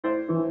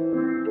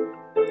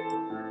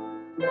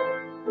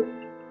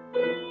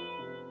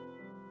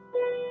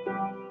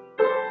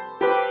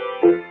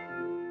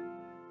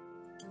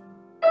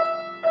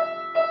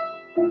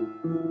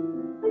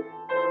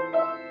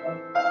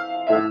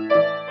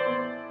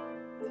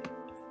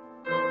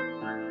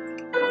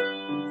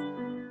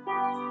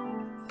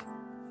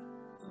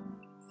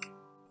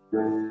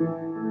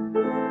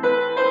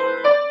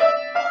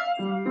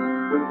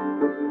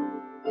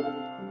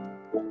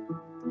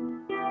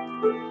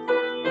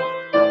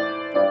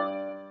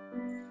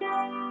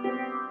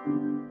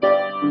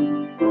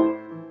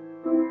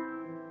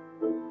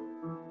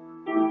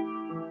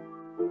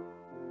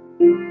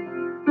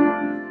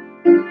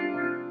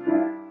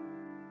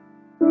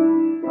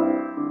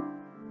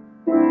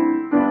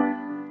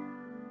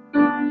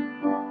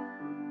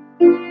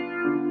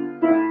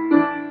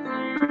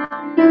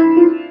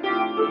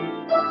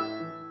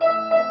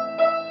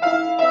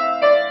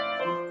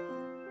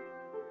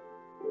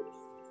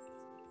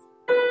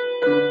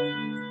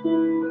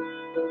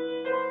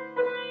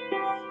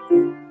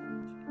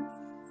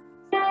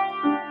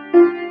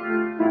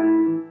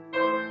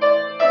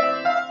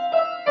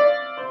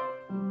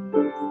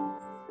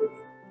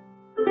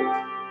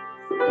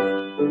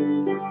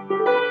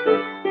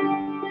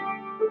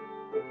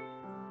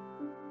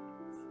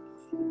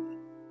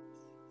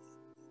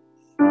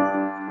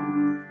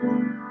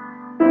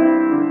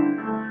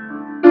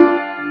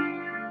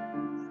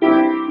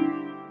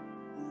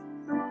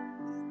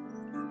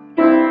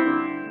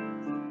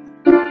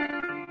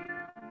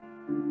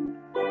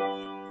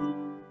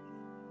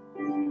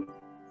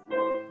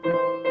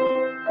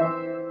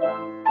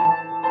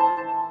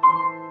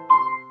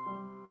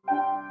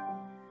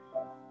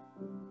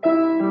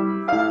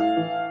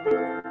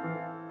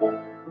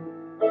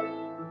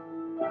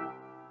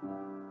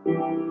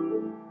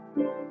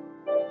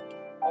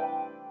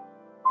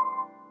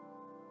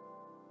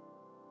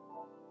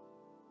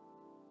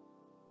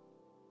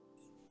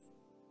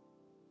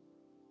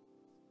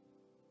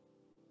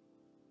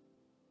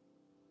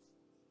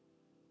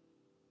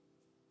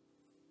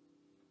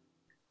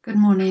Good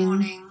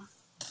morning,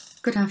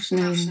 good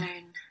afternoon,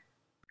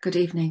 good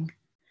evening.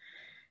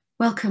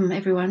 Welcome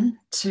everyone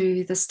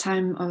to this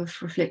time of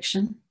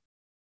reflection.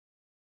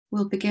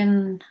 We'll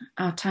begin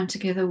our time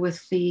together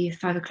with the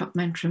 5 o'clock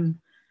mantra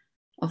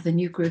of the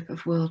new group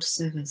of world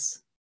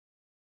servers.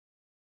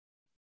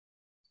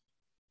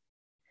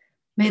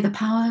 May the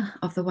power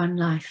of the one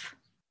life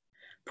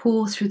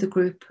pour through the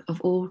group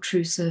of all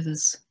true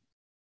servers.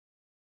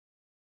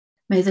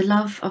 May the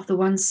love of the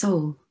one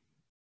soul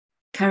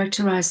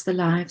characterize the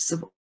lives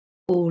of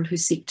all who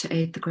seek to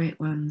aid the great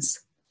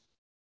ones.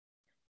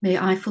 May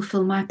I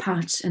fulfill my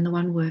part in the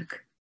one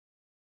work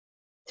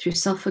through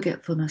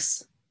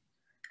self-forgetfulness,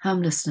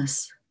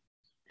 harmlessness,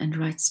 and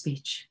right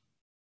speech.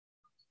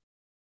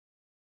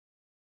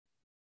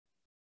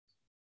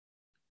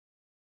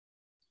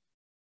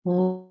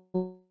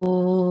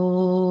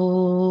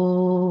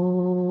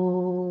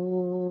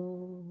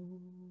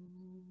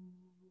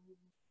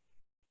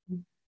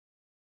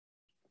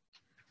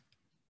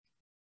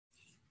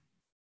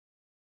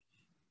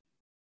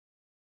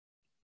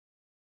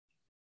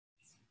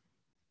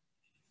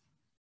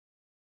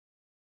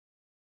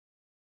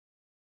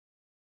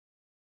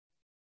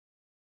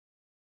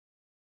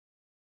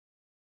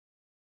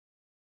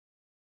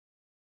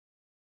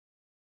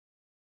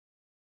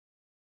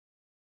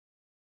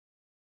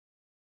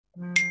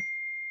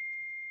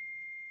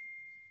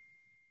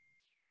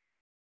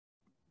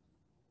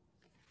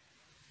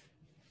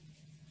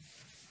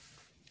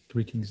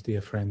 Greetings,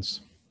 dear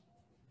friends.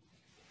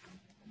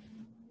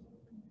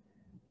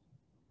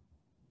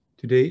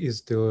 Today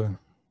is the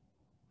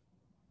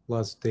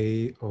last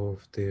day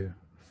of the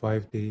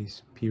 5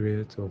 days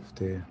period of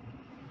the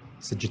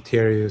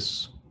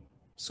Sagittarius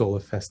Solar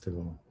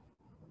Festival.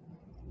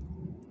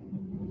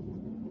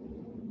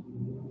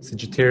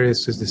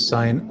 Sagittarius is the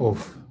sign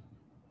of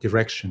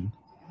direction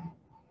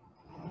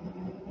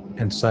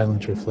and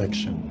silent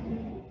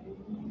reflection,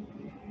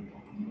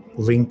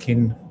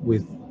 linking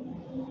with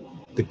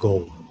the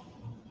goal,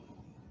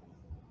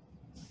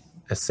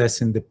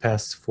 assessing the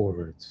path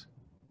forward.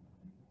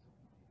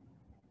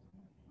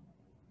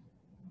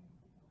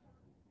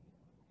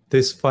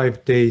 These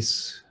 5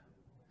 days,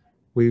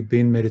 we've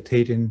been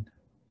meditating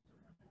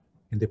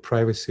in the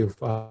privacy of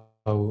our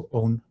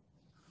own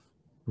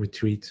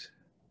retreat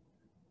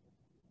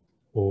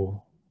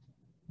or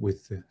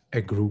with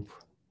a group,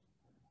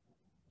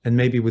 and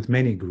maybe with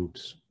many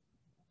groups.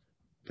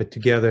 But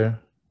together,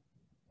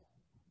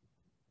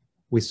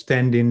 we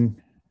stand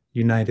in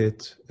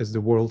united as the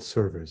world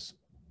servers,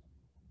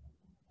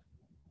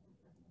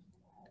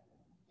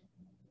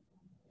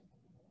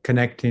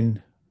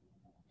 connecting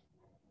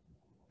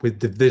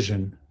with the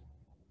vision,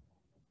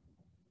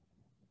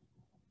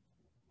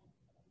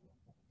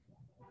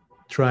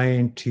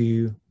 trying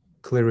to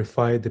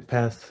clarify the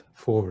path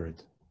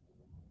forward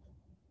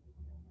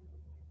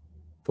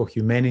for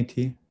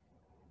humanity,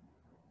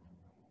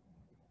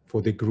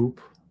 for the group,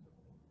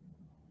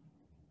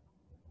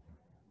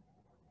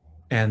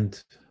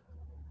 and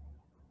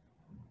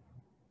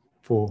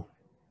for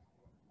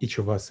each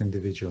of us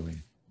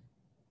individually.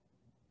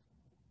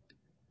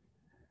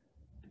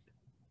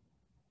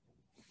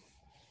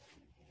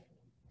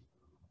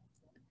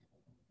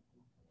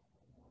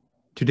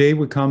 Today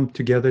we come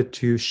together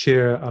to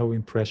share our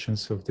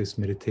impressions of this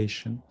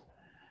meditation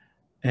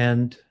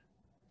and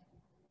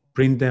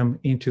bring them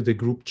into the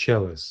group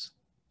chalice,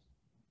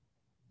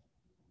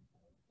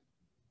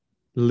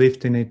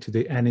 lifting it to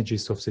the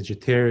energies of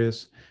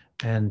Sagittarius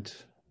and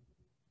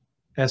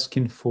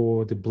asking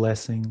for the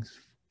blessings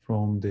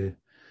from the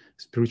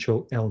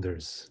spiritual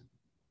elders.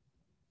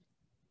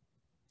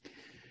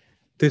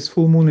 This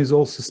full moon is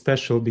also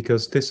special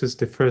because this is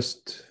the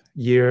first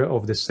year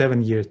of the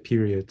 7-year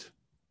period.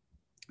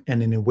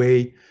 And in a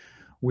way,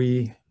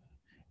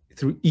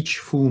 through each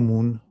full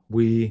moon,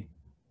 we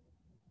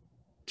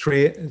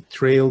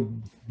trail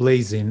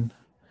blazing,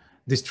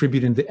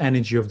 distributing the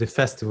energy of the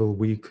festival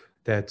week,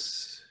 that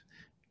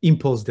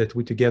impulse that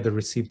we together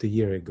received a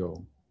year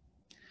ago.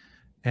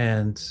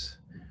 And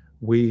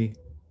we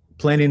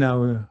planning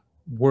our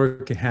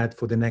work ahead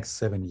for the next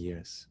 7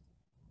 years.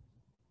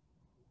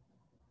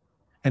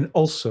 And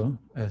also,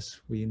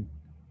 as we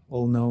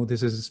all know,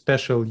 this is a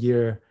special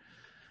year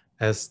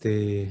as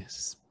the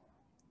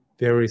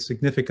very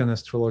significant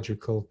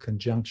astrological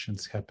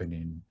conjunctions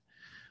happening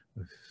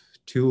with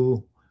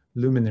 2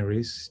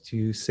 luminaries,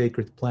 2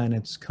 sacred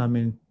planets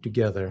coming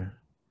together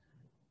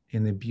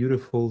in a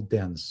beautiful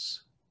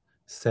dance,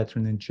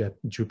 Saturn and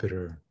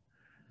Jupiter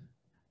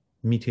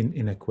meeting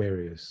in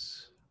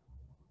Aquarius,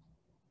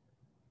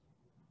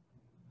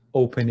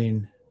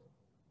 opening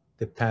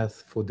the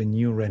path for the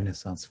new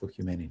renaissance for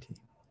humanity.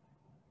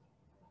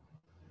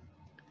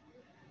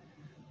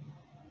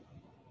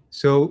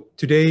 So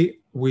today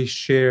we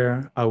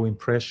share our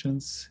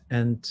impressions,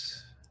 and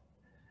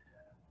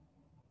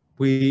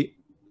we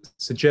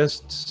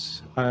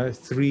suggest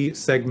 3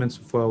 segments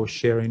of our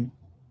sharing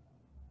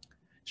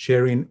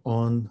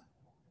on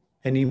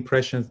any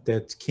impressions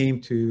that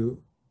came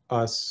to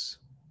us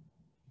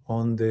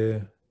on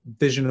the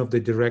vision of the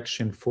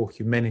direction for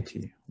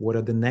humanity. What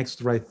are the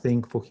next right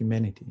thing for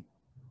humanity?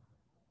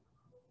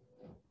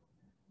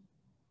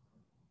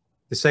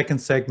 The second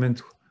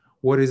segment,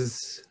 what are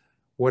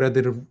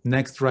the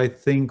next right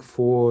thing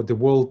for the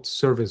World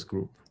Service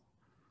Group?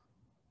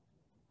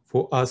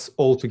 For us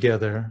all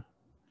together,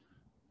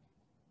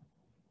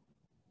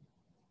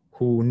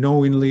 who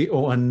knowingly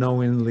or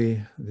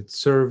unknowingly that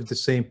serve the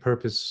same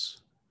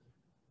purpose,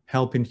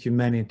 helping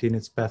humanity in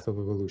its path of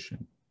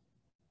evolution.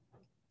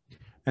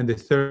 And the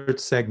third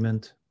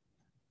segment,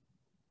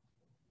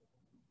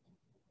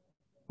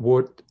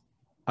 what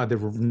are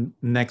the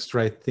next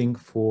right thing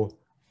for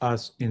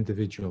us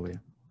individually?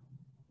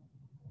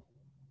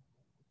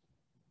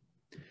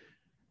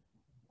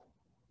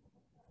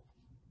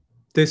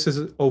 This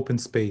is open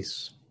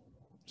space.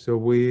 So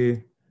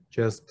we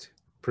just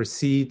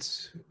proceed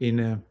in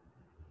a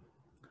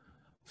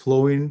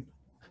flowing,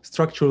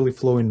 structurally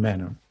flowing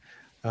manner.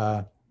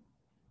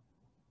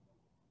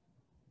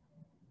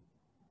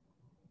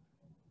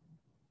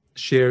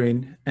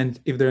 Sharing, and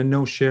if there are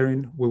no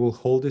sharing, we will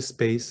hold a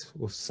space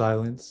of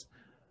silence,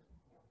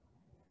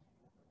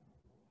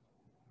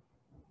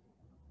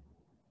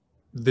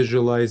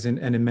 visualizing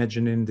and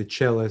imagining the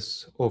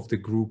chalice of the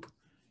group,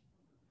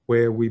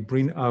 where we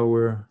bring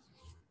our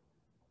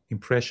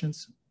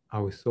impressions,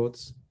 our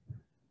thoughts,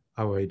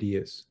 our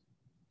ideas,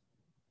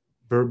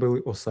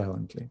 verbally or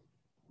silently.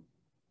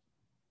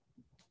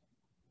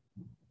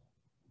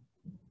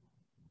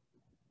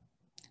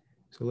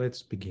 So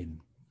let's begin.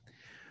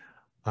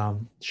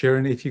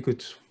 Sharon, if you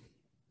could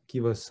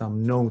give us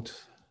some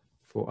note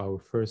for our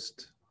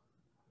first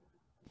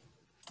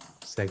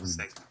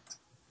segment.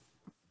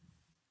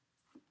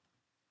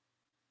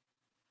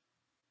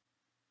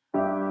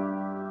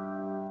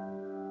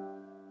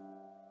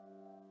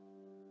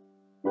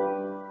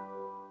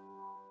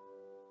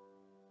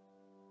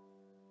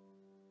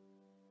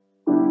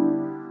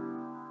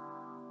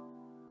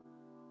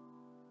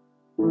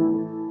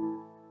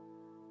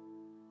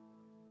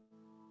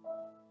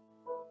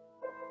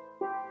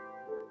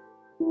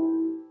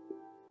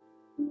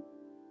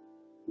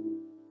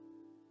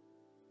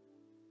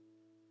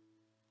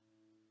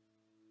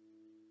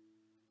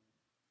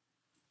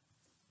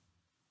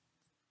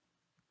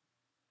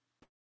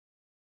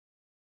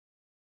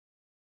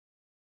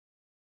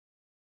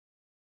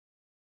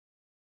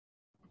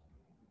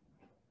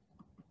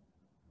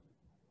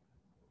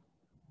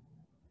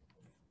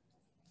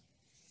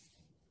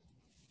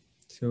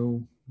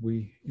 So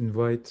we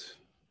invite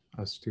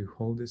us to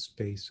hold this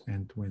space,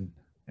 and when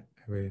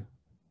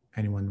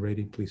anyone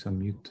ready, please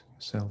unmute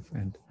yourself,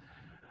 and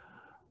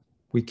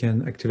we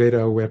can activate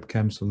our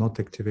webcams or not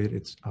activate,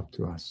 it's up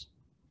to us.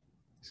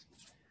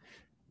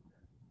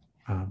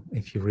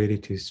 If you're ready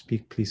to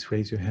speak, please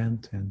raise your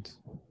hand and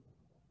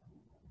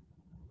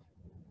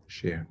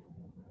share.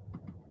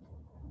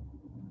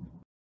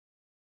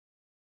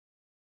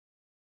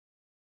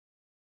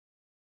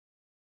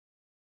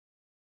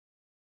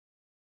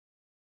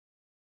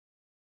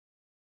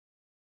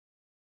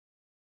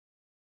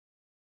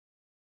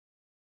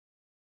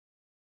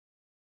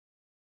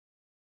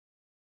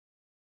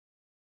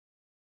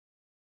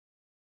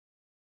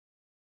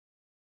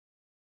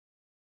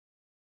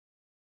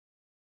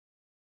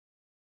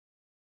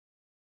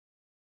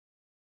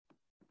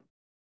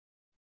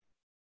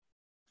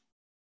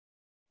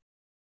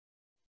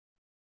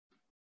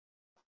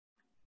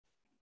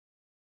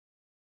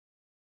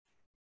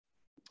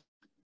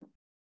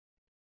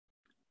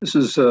 This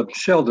is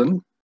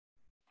Sheldon,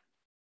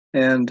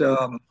 and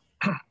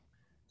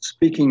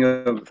speaking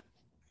of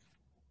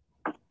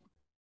the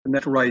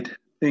next right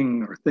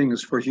thing or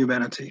things for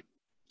humanity,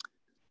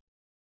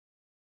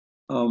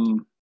 my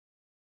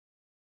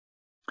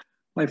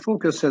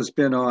focus has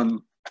been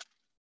on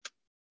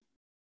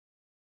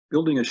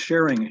building a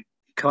sharing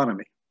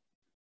economy.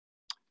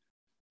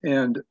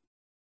 And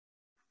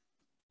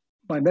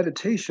my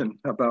meditation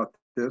about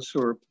this,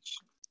 or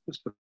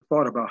just the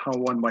thought about how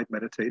one might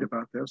meditate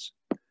about this,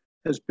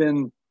 has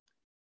been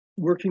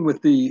working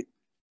with the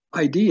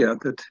idea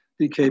that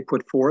DK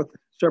put forth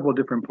several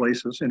different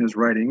places in his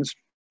writings,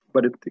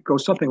 but it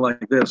goes something like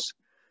this,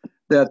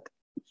 that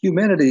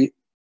humanity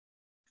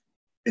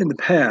in the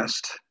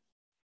past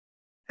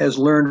has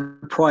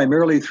learned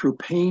primarily through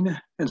pain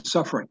and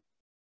suffering.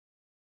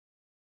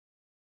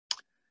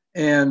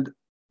 And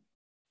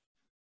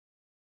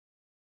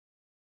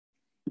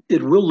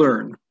it will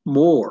learn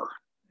more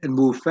and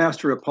move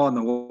faster upon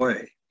the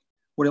way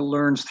when it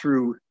learns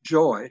through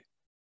joy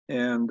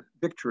and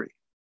victory.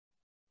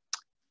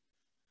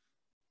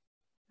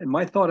 And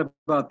my thought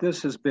about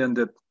this has been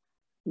that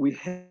we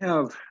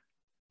have,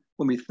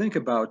 when we think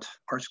about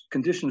our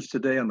conditions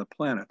today on the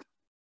planet,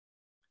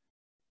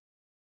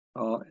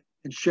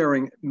 and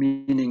sharing,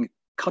 meaning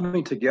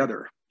coming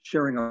together,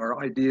 sharing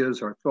our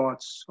ideas, our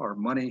thoughts, our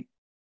money.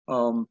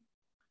 On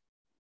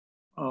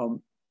the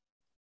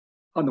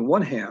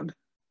one hand,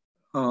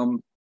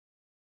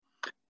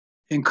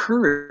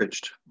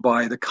 encouraged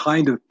by the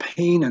kind of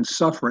pain and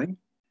suffering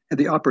and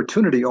the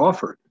opportunity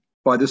offered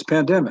by this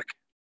pandemic.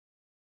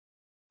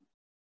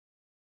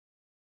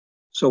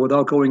 So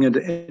without going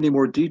into any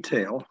more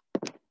detail,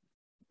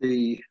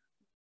 the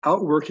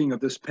outworking of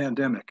this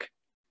pandemic,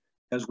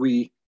 as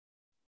we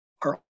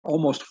are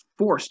almost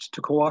forced to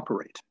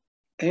cooperate.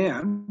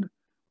 And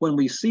when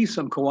we see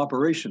some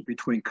cooperation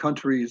between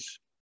countries,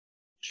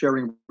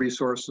 sharing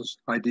resources,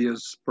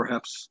 ideas,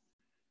 perhaps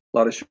a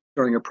lot of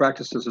sharing of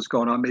practices is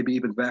going on, maybe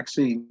even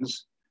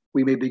vaccines,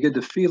 we may begin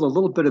to feel a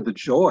little bit of the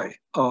joy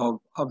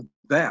of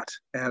that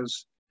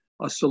as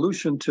a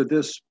solution to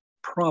this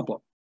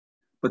problem.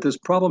 But this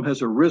problem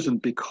has arisen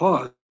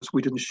because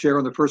we didn't share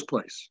in the first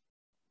place.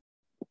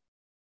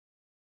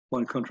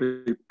 One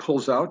country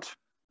pulls out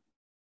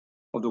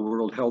of the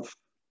World Health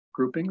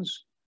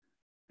groupings,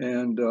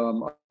 and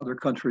other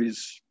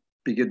countries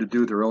begin to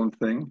do their own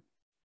thing.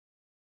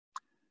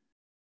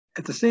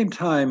 At the same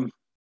time,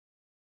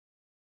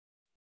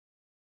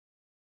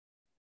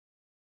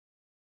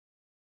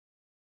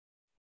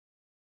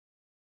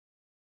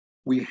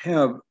 we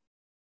have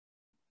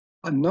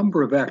a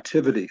number of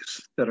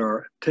activities that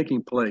are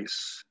taking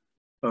place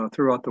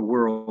throughout the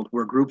world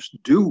where groups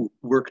do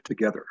work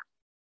together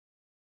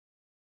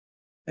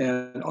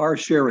and are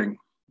sharing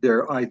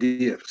their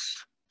ideas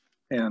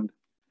and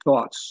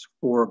thoughts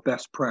for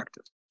best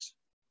practice.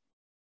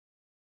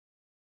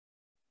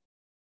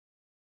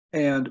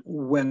 And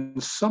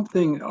when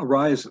something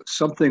arises,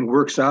 something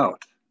works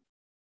out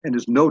and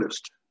is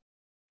noticed,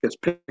 gets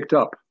picked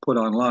up, put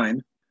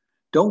online,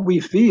 don't we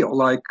feel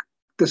like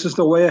this is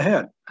the way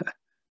ahead?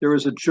 There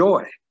is a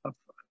joy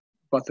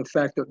about the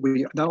fact that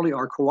we not only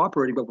are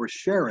cooperating, but we're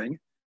sharing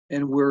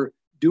and we're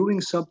doing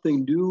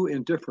something new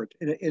and different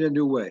in a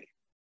new way.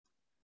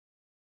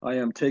 I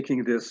am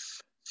taking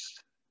this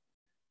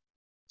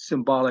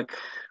symbolic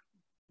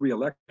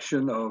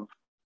re-election of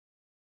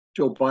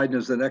Joe Biden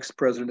as the next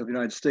president of the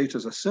United States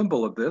as a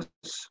symbol of this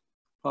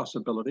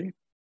possibility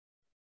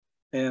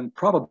and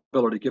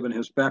probability given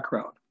his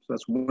background. So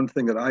that's one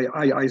thing that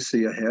I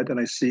see ahead,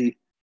 and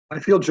I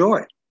feel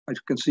joy. I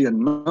can see a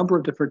number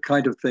of different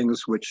kind of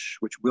things which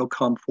will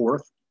come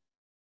forth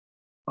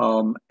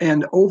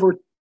and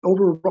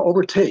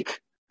overtake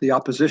the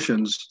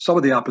oppositions, some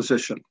of the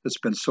opposition that's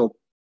been so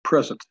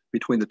present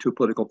between the two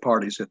political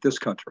parties in this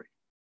country.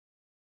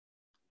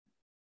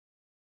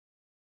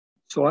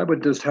 So I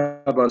would just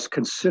have us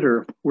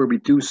consider where we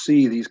do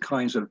see these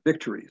kinds of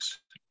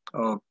victories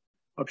of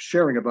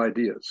sharing of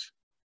ideas,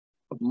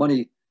 of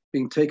money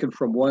being taken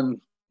from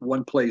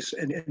one place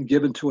and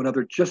given to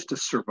another just to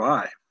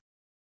survive,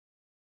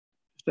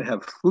 just to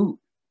have food.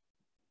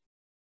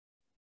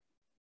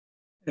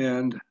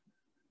 And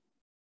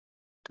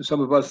to some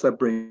of us that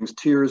brings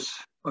tears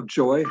of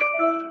joy.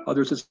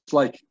 Others it's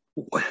like,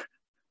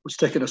 what's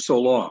taking us so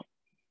long?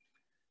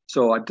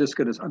 So I just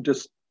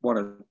want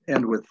to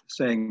end with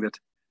saying that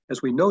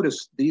as we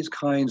notice these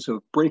kinds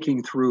of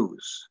breaking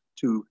throughs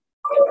to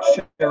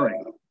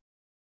sharing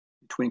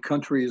between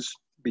countries,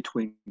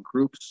 between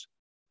groups,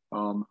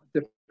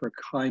 different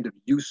kind of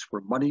use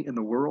for money in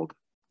the world,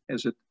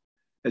 as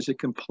it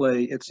can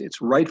play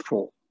its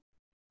rightful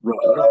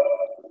role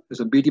as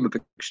a medium of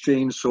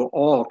exchange, so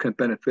all can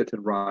benefit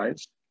and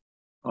rise.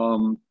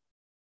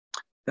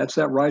 That's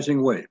that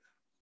rising wave,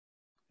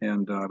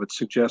 and I would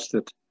suggest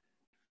that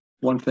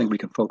one thing we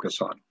can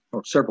focus on,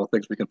 or several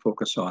things we can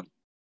focus on,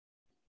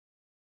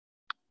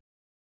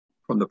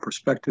 from the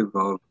perspective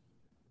of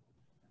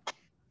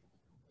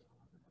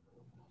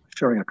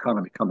sharing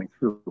economy coming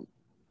through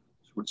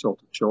as a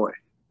result of joy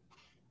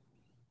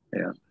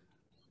and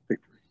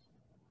victory.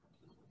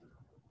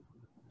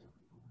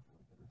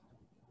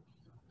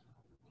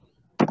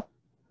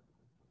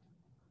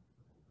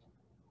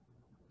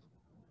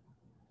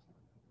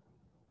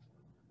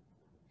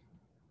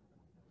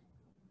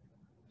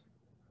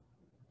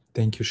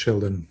 Thank you,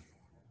 Sheldon.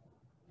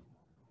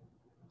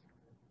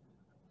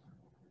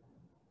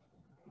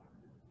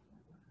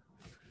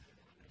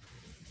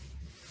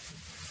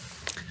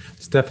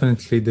 It's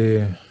definitely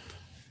the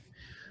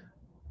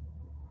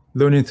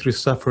learning through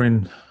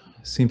suffering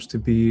seems to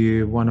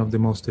be one of the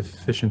most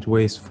efficient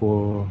ways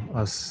for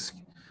us,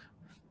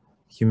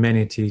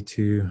 humanity,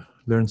 to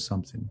learn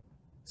something.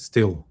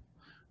 Still,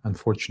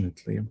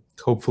 unfortunately.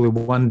 Hopefully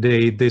one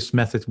day this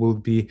method will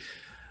be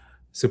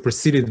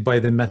superseded by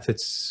the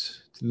methods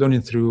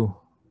learning through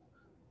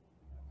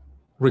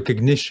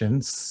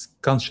recognitions,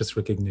 conscious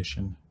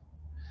recognition.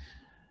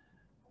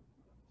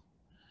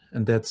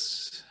 And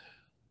that's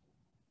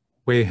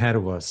way ahead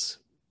of us.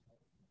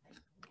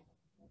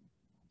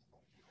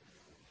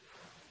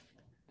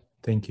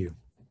 Thank you.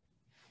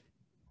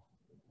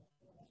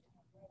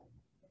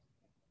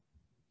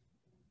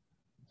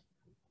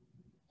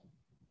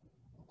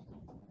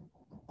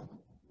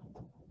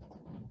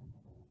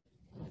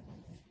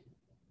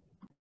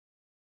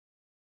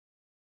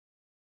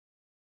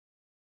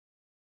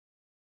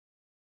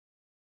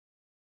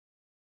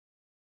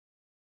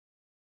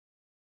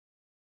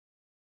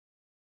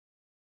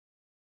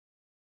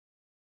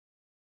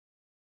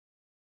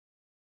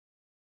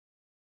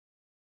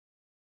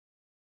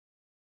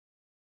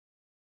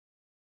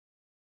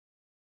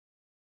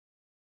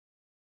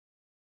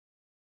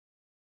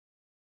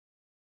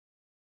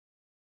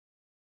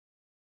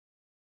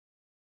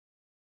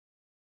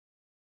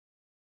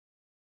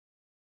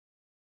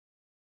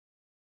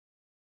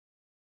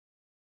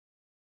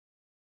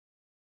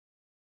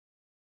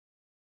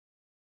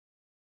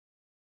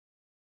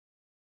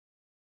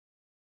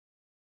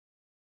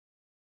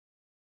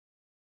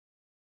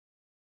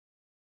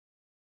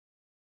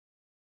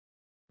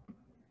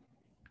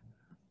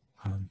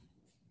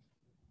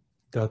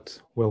 Dot,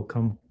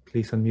 welcome.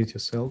 Please unmute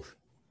yourself.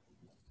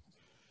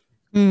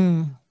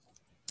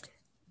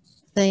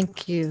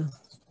 Thank you.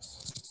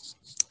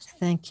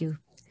 Thank you,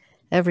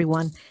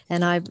 everyone.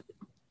 And I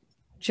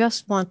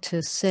just want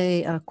to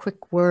say a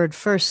quick word.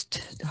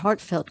 First,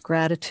 heartfelt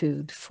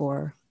gratitude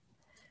for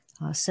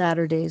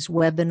Saturday's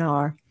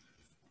webinar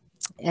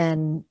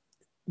and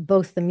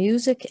both the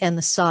music and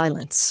the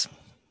silence.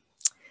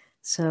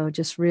 So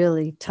just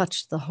really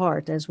touched the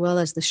heart, as well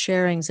as the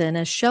sharings. And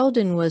as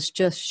Sheldon was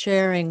just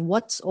sharing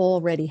what's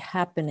already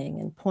happening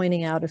and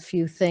pointing out a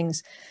few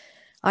things,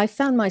 I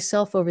found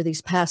myself over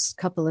these past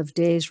couple of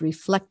days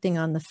reflecting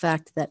on the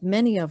fact that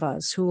many of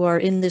us who are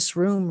in this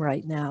room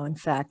right now, in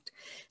fact,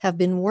 have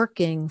been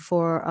working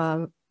for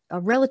a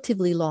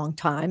relatively long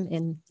time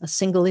in a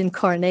single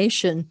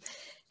incarnation,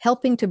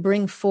 helping to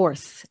bring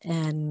forth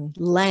and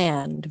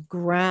land,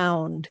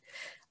 ground,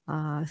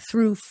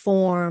 through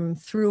form,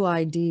 through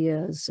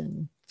ideas,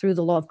 and through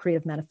the law of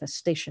creative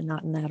manifestation,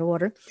 not in that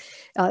order.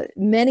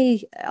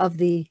 Many of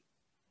the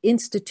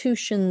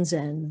institutions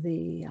and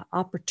the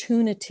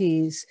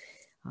opportunities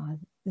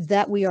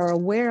that we are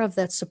aware of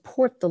that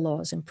support the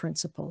laws and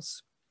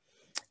principles.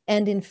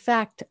 And in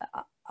fact,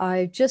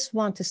 I just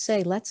want to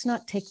say, let's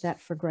not take that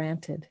for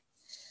granted.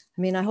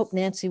 I mean, I hope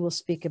Nancy will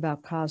speak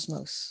about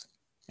Cosmos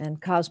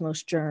and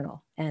Cosmos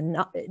Journal, and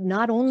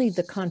not only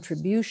the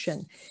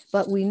contribution,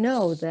 but we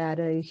know that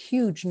a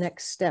huge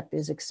next step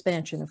is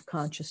expansion of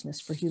consciousness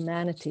for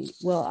humanity.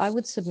 Well, I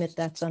would submit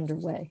that's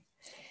underway.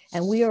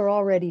 And we are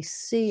already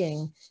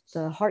seeing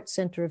the heart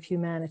center of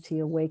humanity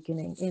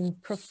awakening in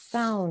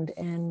profound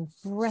and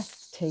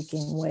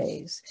breathtaking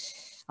ways.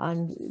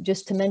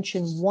 Just to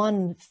mention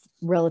one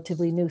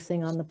relatively new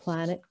thing on the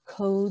planet,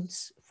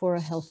 codes for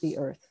a healthy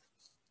earth.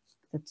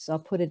 I'll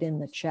put it in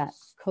the chat,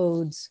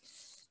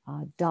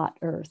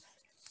 codes.earth.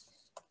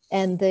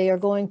 And they are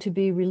going to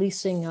be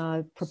releasing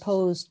a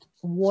proposed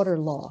water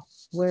law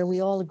where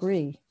we all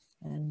agree.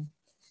 And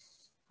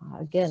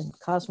again,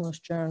 Cosmos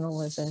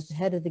Journal is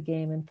ahead of the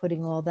game in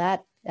putting all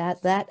that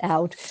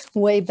out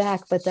way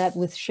back, but that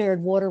with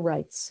shared water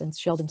rights. And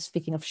Sheldon,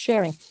 speaking of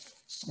sharing,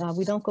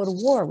 we don't go to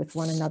war with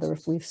one another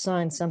if we've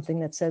signed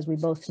something that says we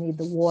both need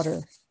the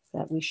water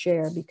that we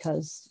share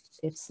because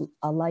it's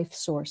a life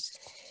source.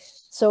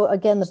 So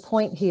again, the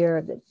point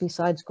here,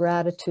 besides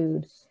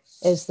gratitude,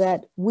 is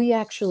that we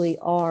actually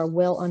are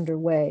well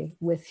underway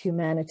with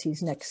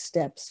humanity's next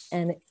steps.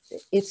 And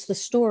it's the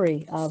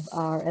story of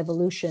our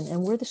evolution,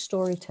 and we're the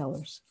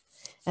storytellers.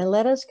 And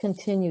let us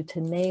continue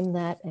to name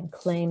that and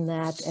claim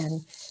that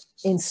and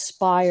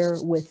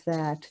inspire with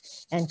that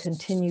and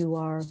continue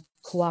our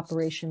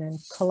cooperation and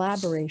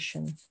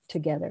collaboration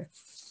together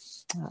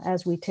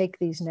as we take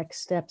these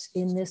next steps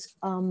in this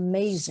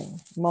amazing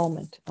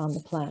moment on the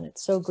planet.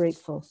 So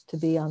grateful to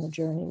be on the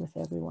journey with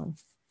everyone.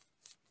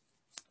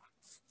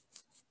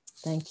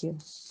 Thank you.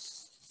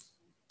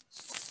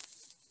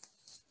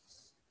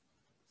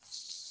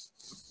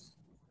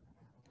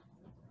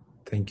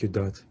 Thank you,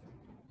 Dot.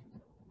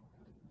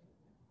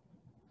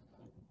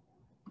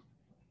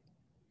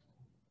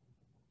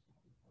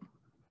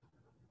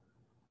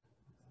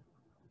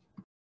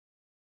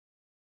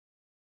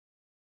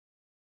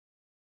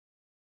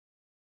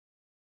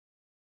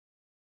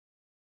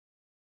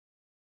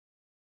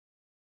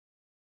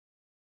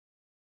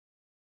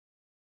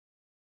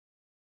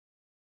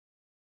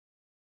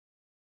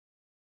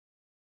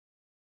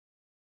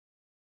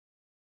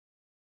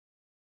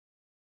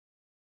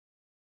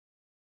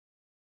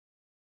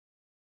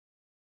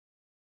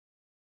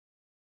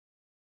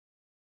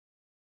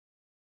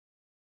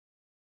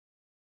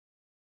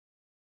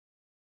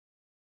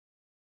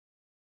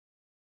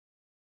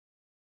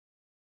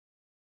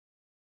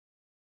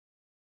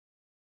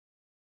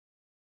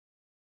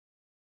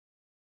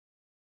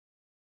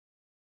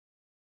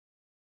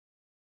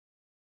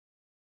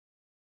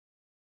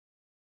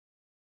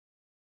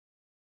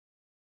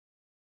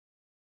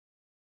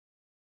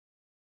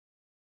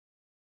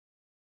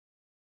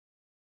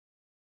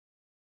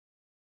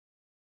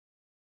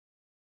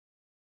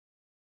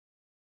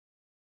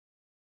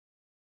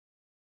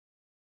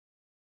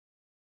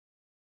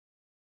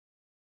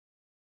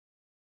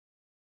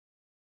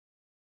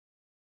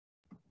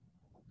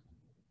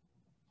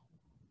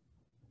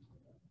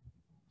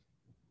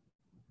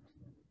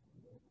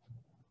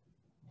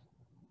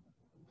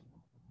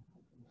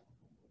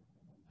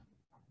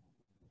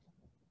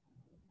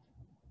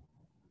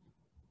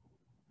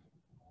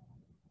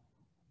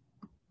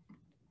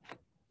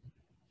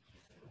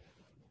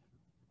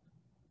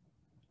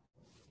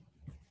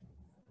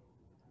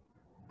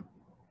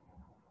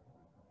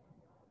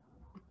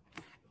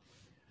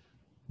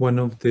 One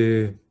of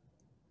the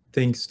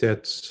things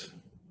that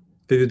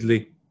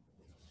vividly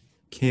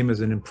came as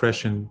an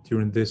impression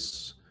during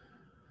this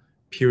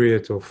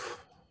period of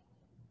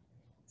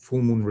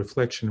full moon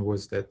reflection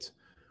was that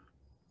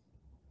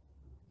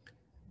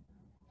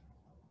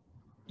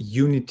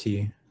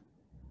unity,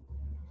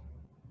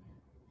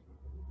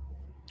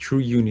 true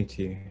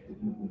unity,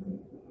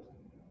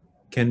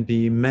 can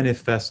be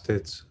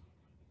manifested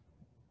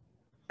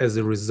as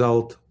a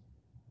result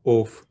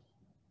of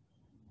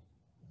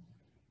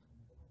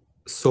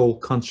soul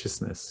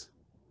consciousness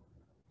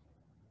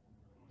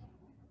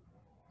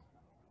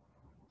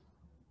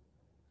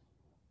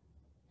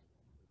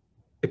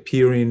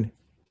appearing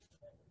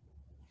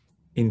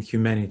in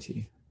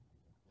humanity.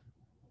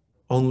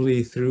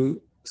 Only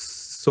through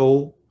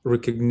soul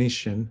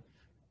recognition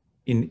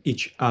in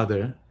each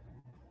other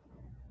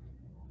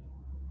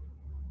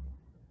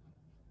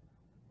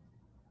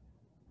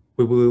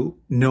we will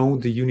know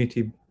the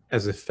unity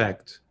as a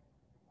fact.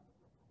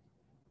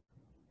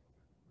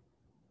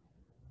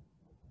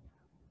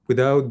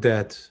 Without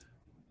that,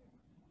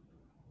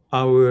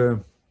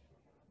 our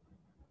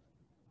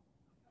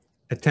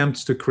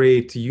attempts to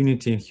create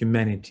unity in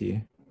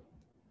humanity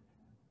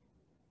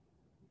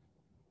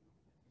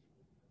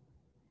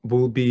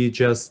will be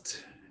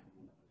just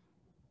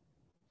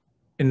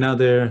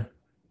another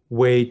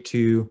way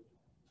to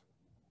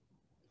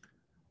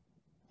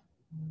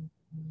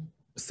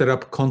set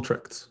up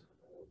contracts,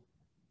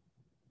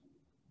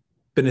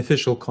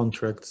 beneficial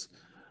contracts,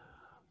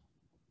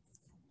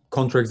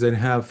 contracts that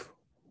have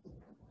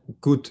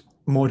good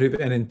motive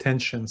and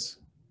intentions.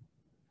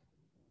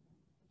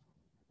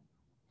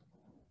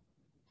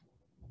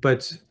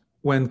 But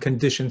when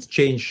conditions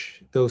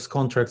change, those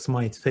contracts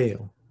might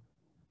fail.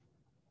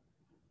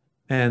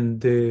 And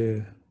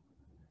the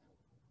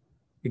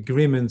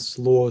agreements,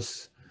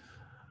 laws,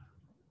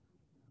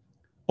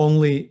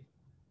 only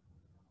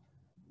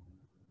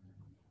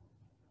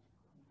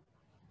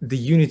the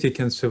unity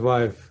can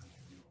survive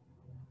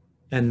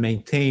and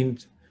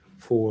maintained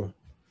for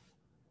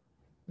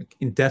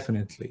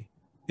indefinitely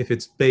if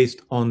it's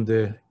based on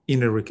the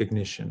inner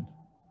recognition.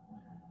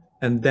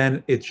 And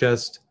then it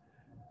just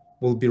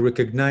will be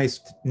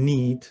recognized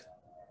need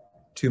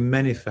to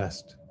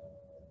manifest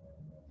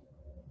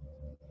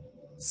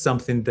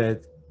something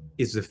that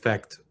is the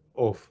fact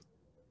of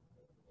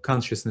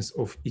consciousness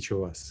of each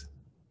of us.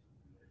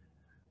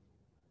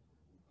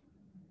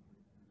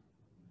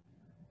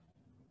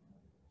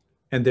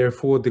 And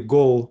therefore the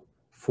goal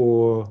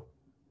for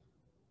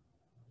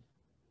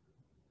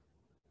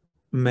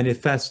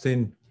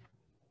manifesting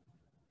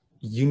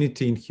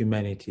unity in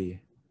humanity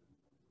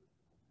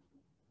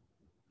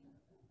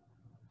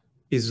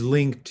is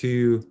linked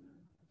to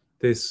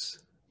this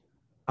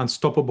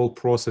unstoppable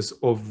process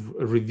of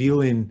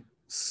revealing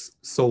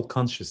soul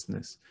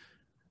consciousness.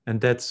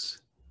 And that's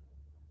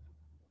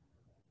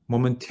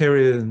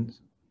momentary,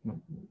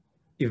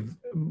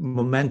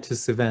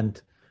 momentous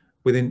event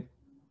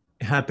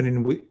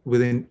happening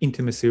within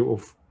intimacy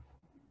of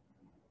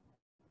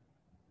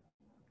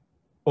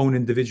own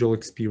individual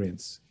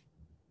experience.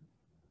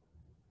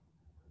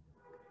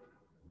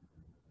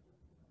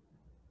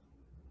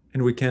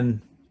 And we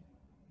can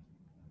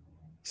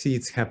see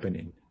it's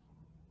happening.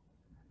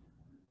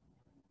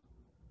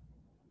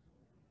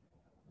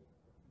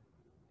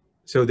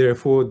 So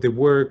therefore, the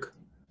work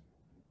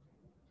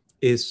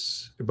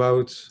is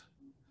about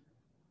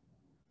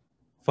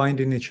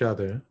finding each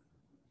other,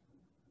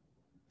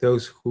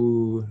 those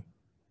who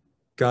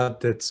got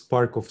that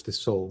spark of the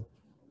soul,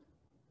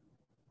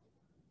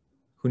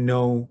 who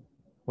know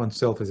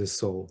oneself as a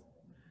soul,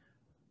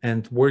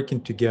 and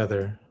working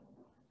together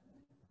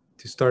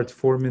to start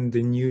forming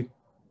the new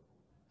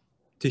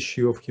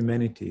tissue of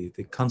humanity,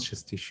 the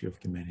conscious tissue of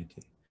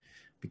humanity,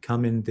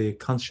 becoming the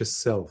conscious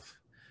self,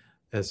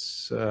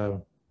 as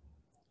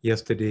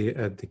yesterday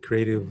at the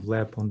Creative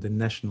Lab on the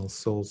National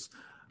Souls,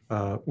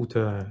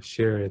 Uta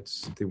shared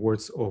the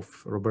words of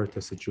Roberto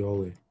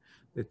Seggioli,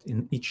 that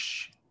in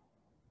each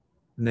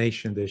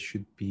nation there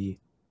should be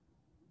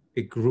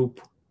a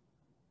group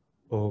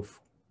of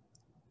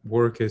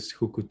workers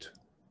who could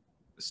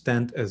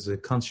stand as a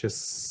conscious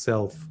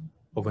self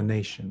of a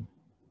nation.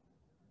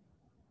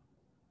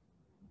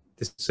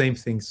 The same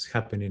things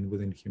happening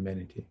within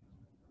humanity.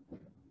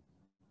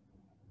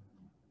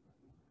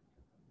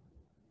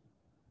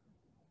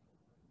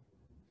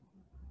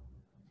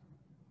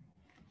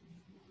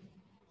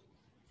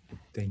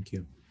 Thank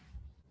you.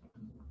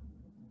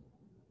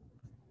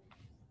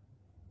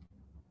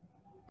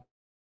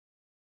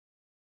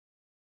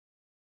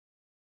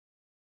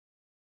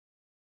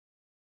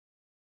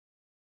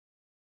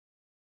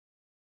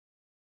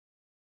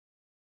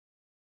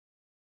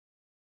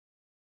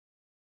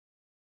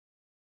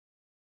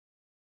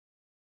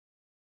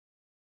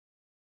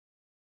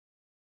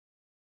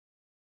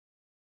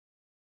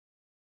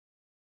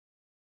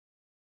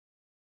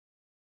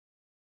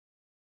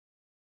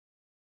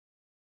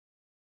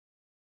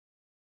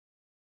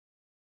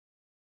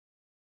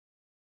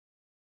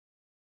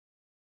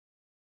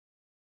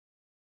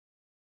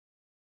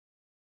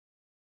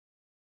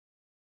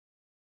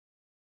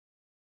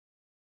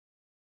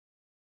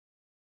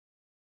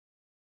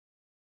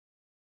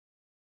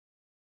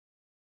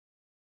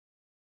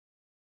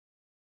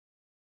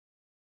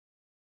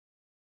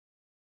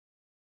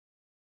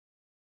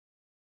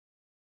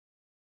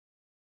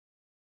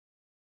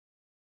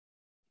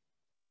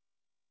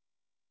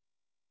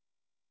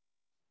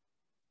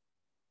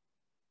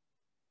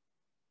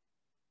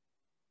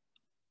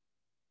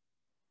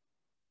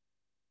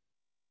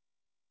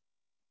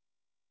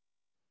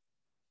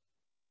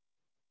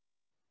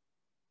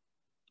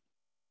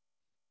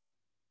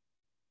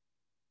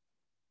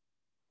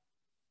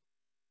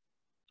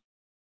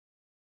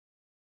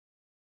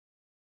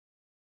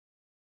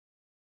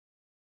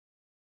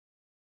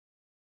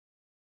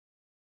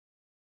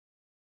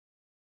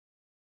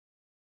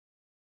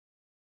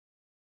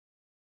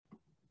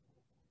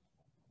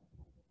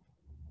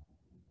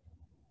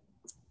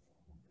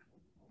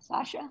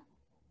 Sasha?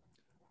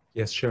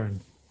 Yes, Sharon.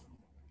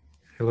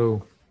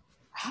 Hello.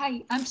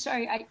 Hi, I'm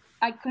sorry,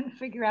 I couldn't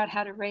figure out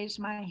how to raise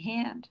my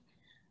hand.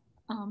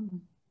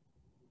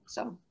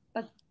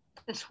 But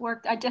this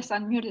worked. I just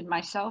unmuted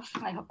myself.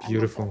 I hope.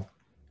 Beautiful.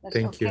 That's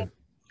Thank okay. you.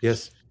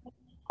 Yes.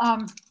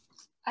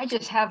 I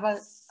just have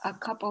a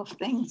couple of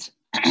things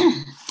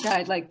that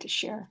I'd like to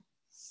share.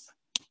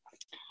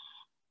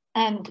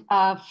 And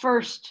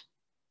first,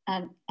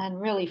 and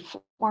really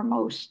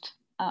foremost,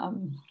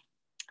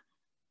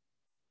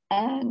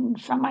 and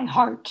from my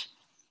heart,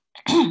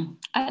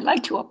 I'd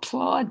like to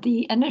applaud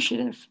the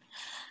initiative.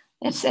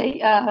 It's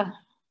a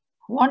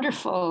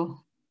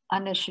wonderful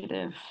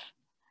initiative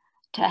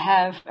to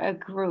have a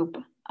group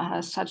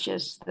such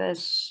as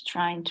this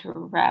trying to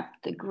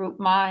wrap the group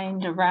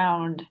mind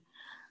around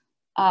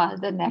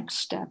the next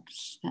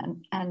steps.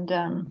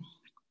 And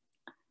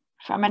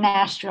from an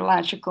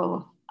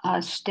astrological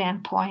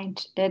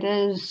standpoint, it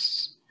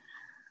is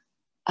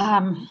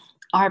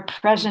our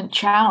present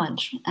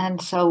challenge.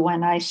 And so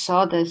when I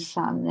saw this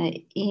on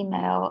the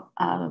email,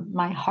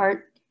 my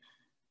heart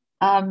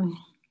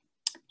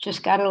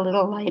just got a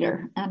little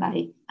lighter. And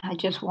I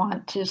just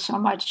want to so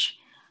much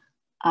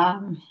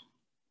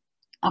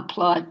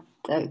applaud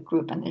the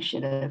group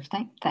initiative.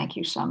 Thank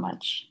you so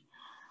much.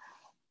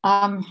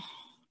 And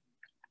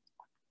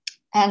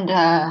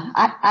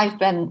I've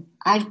been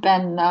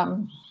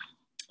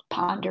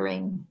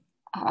pondering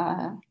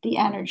the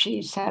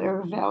energies that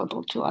are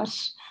available to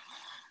us.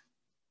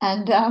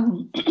 And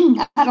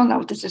I don't know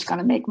if this is going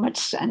to make much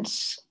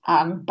sense,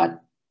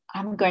 but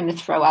I'm going to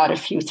throw out a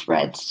few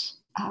threads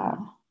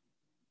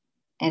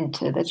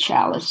into the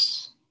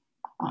chalice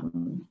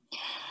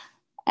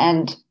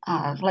and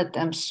let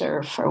them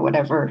serve for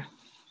whatever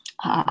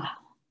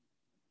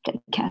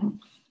they can.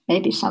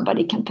 Maybe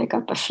somebody can pick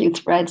up a few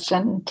threads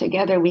and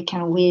together we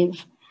can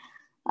weave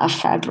a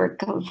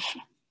fabric of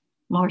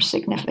more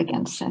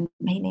significance and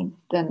meaning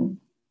than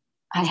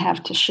I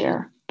have to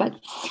share. But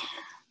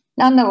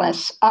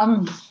nonetheless,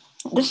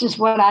 this is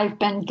what I've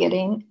been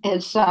getting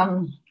is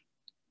the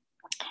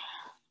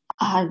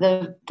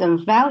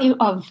value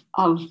of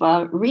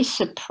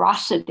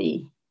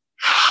reciprocity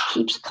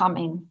keeps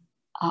coming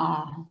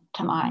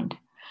to mind.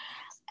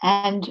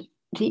 And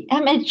the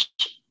image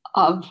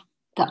of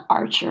the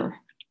archer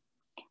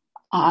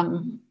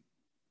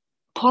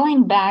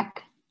pulling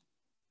back,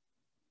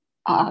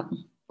 well,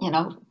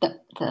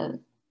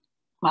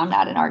 I'm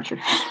not an archer,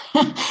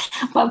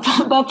 but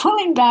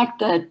pulling back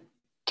the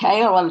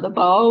tail of the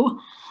bow,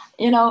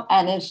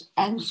 and as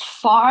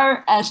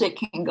far as it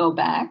can go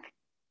back,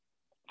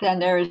 then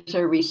there is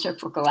a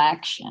reciprocal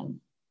action,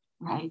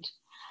 right?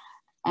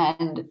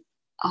 And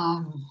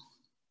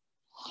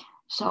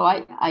so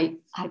I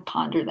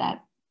ponder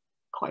that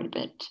quite a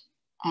bit,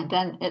 and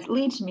then it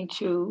leads me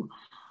to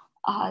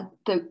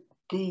the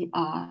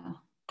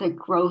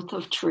growth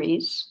of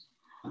trees,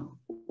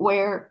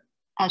 where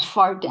as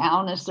far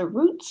down as the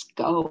roots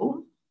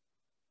go,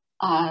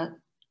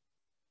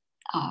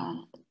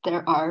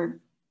 there are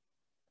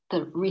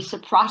the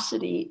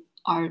reciprocity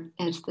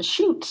is the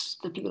shoots,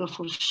 the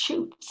beautiful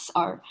shoots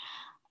are,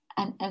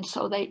 and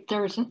so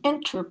there's an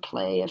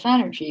interplay of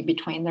energy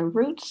between the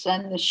roots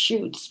and the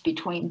shoots,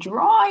 between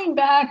drawing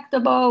back the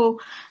bow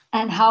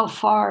and how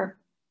far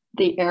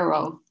the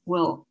arrow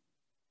will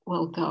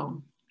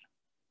go.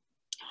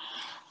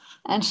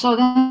 And so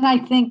then I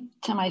think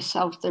to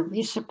myself, the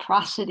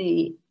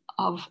reciprocity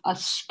of a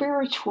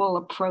spiritual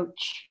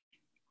approach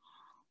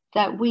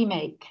that we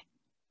make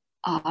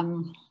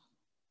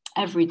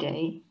every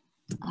day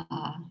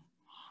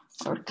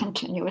or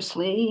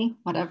continuously,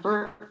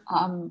 whatever,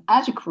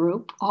 as a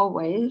group,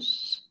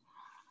 always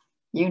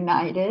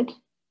united,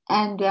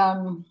 and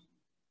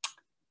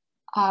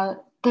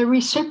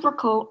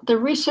the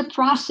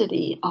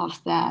reciprocity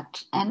of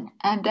that, and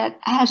that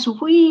as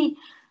we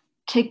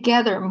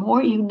together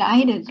more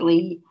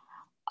unitedly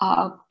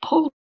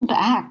pull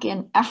back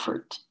in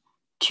effort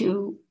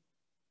to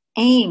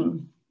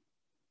aim,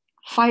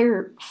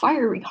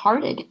 fiery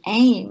hearted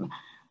aim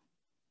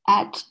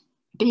at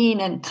being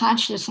in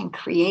conscious and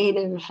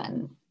creative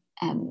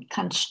and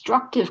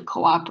constructive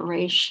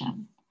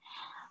cooperation,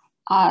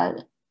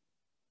 then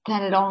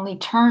it only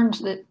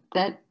turns that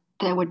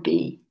there would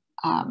be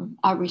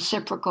a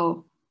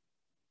reciprocal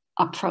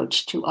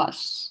approach to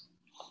us.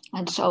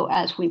 And so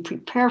as we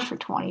prepare for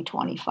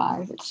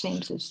 2025, it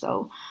seems as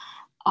though,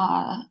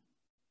 and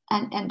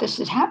this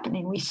is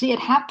happening, we see it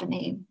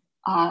happening,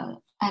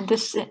 and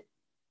this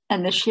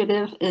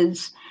initiative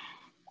is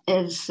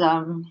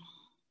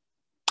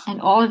and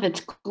all of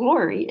its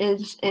glory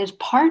is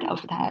part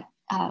of that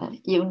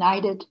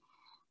united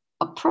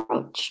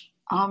approach.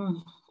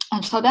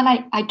 And so then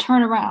I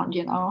turn around,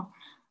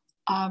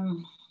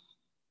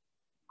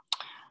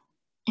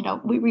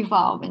 we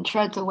revolve and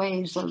tread the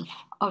ways of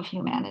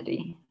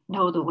humanity,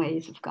 know the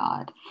ways of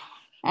God.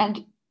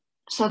 And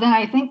so then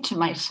I think to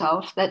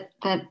myself that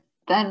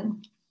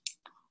then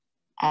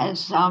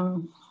as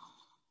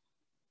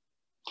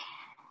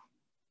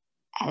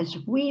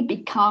we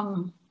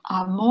become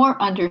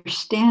more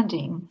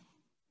understanding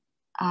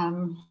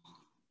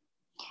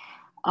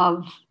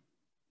of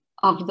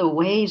the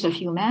ways of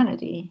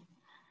humanity,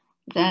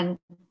 then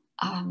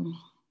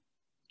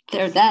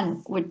there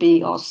then would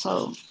be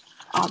also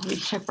a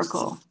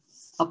reciprocal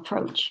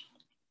approach.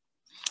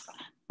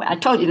 Well, I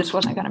told you this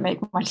wasn't going to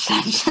make much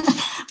sense,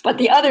 but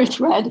the other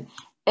thread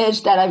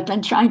is that I've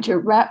been trying to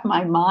wrap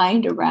my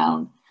mind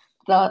around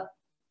the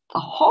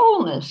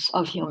wholeness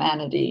of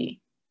humanity.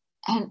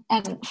 And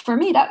for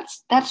me,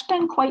 that's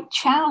been quite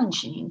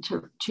challenging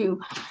to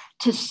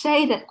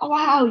say that, oh,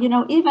 wow, you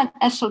know, even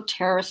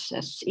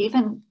esotericists,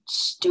 even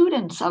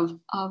students of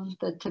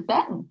the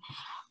Tibetan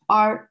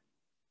are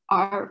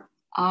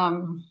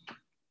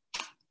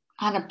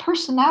on a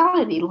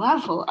personality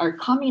level are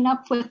coming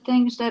up with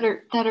things that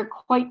are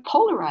quite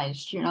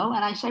polarized, you know.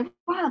 And I say,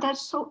 wow,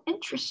 that's so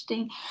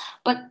interesting.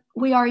 But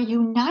we are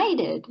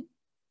united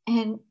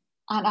on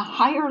a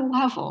higher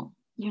level,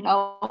 you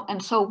know.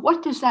 And so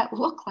what does that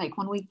look like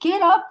when we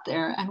get up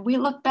there and we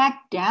look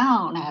back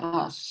down at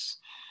us?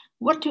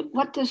 What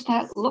does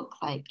that look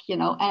like, you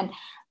know?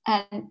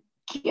 And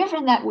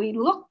given that we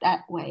look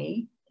that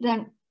way,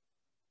 then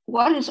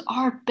what is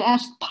our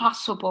best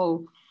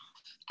possible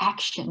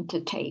action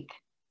to take?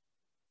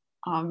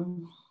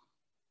 And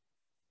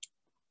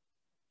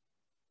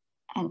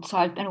so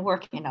I've been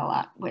working a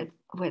lot with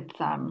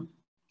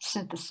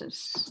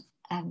synthesis,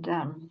 and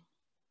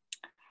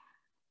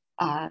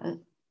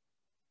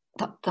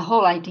the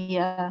whole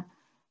idea.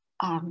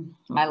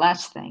 My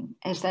last thing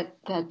is that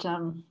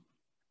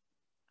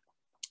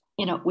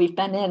you know, we've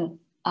been in.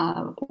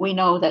 We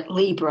know that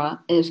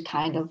Libra is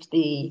kind of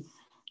the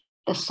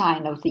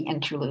sign of the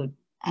interlude,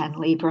 and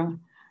Libra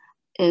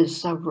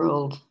is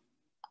ruled.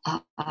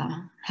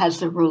 Has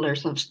the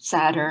rulers of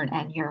Saturn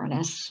and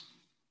Uranus.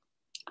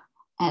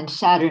 And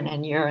Saturn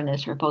and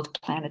Uranus are both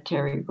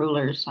planetary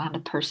rulers on the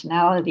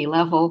personality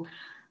level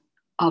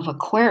of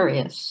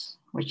Aquarius,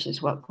 which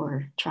is what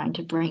we're trying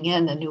to bring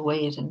in, the new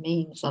ways and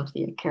means of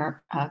the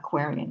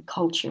Aquarian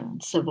culture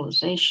and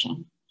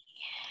civilization.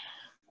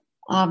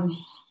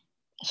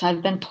 So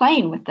I've been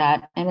playing with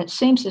that, and it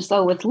seems as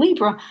though with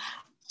Libra,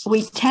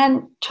 we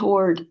tend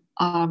toward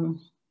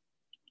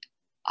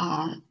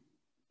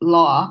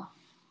law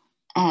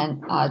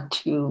and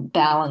to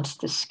balance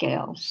the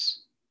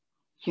scales,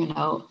 you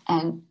know,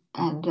 and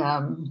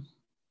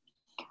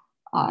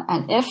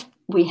if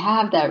we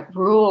have that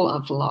rule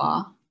of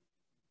law,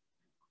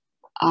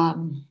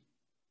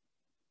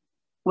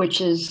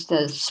 which is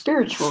the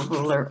spiritual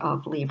ruler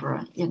of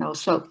Libra, you know,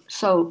 so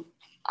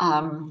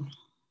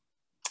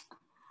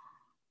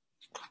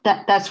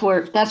that's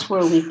where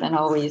we've been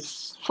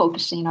always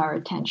focusing our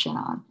attention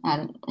on,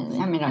 and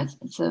I mean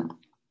it's a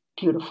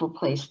beautiful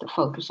place to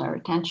focus our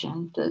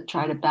attention, to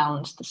try to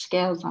balance the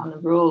scales on the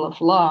rule of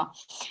law.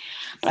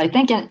 But I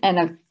think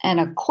an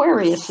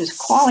Aquarius is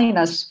calling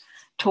us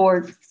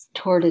toward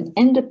an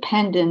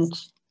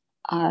independent,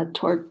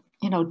 toward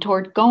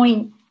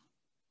going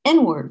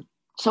inward.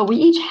 So we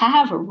each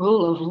have a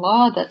rule of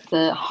law that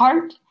the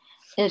heart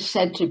is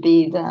said to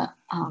be the,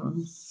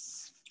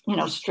 you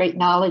know, straight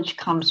knowledge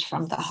comes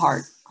from the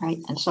heart, right?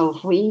 And so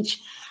if we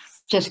each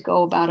just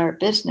go about our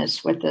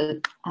business with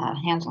the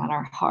hands on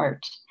our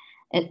heart,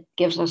 it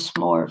gives us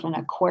more of an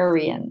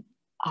Aquarian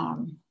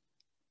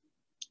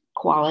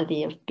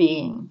quality of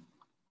being,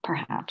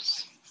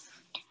 perhaps.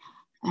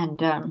 And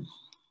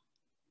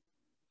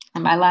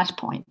my last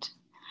point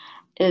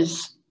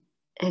is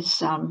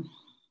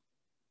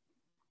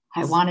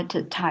I wanted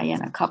to tie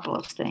in a couple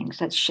of things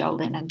that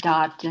Sheldon and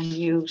Dot and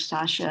you,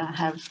 Sasha,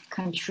 have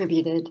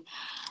contributed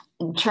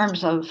in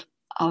terms of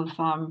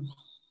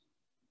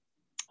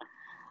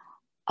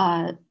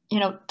you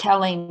know,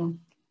 telling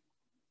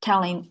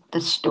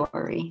the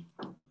story,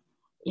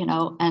 you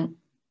know, and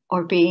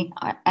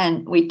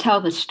we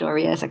tell the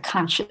story as a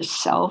conscious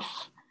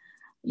self,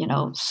 you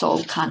know,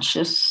 soul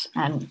conscious,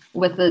 and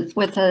with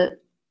a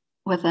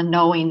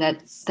knowing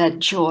that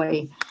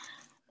joy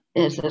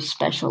is a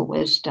special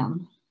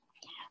wisdom.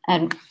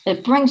 And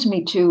it brings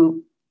me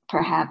to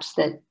perhaps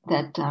that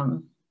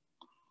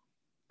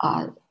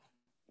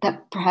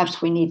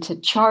perhaps we need to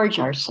charge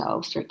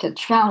ourselves or to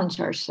challenge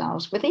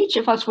ourselves, with each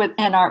of us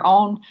within our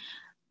own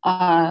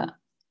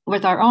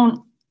with our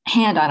own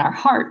hand on our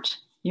heart,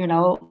 you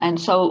know.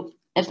 And so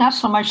it's not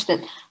so much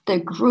that the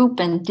group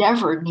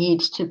endeavor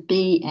needs to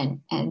be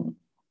in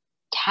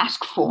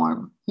task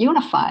form,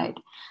 unified,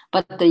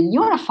 but the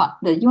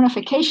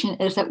unification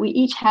is that we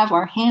each have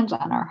our hands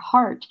on our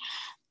heart,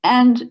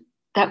 and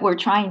that we're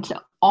trying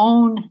to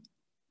own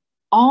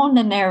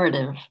the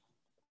narrative.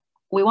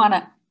 We want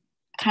to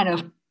kind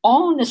of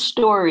own the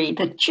story,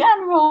 the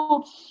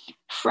general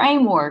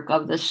framework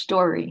of the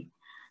story,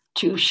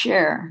 to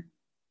share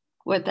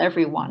with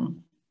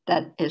everyone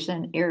that is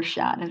in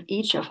earshot of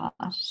each of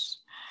us,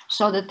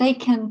 so that they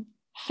can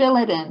fill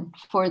it in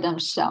for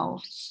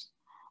themselves.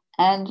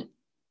 And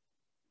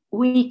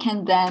we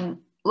can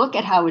then look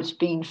at how it's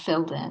being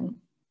filled in,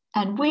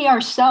 and we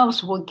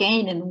ourselves will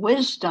gain in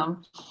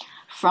wisdom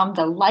from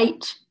the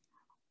light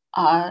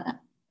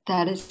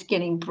that is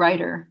getting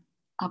brighter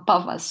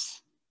above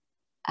us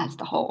as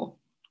the whole.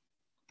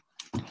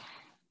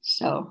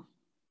 So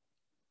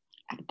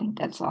I think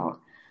that's all.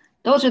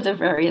 Those are the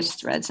various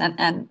threads.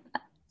 And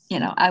you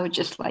know, I would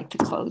just like to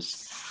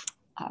close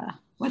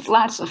with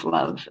lots of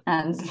love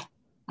and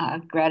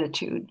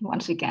gratitude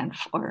once again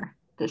for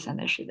this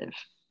initiative.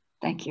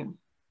 Thank you.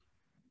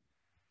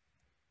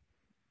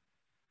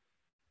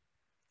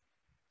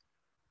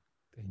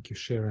 Thank you,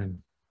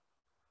 Sharon.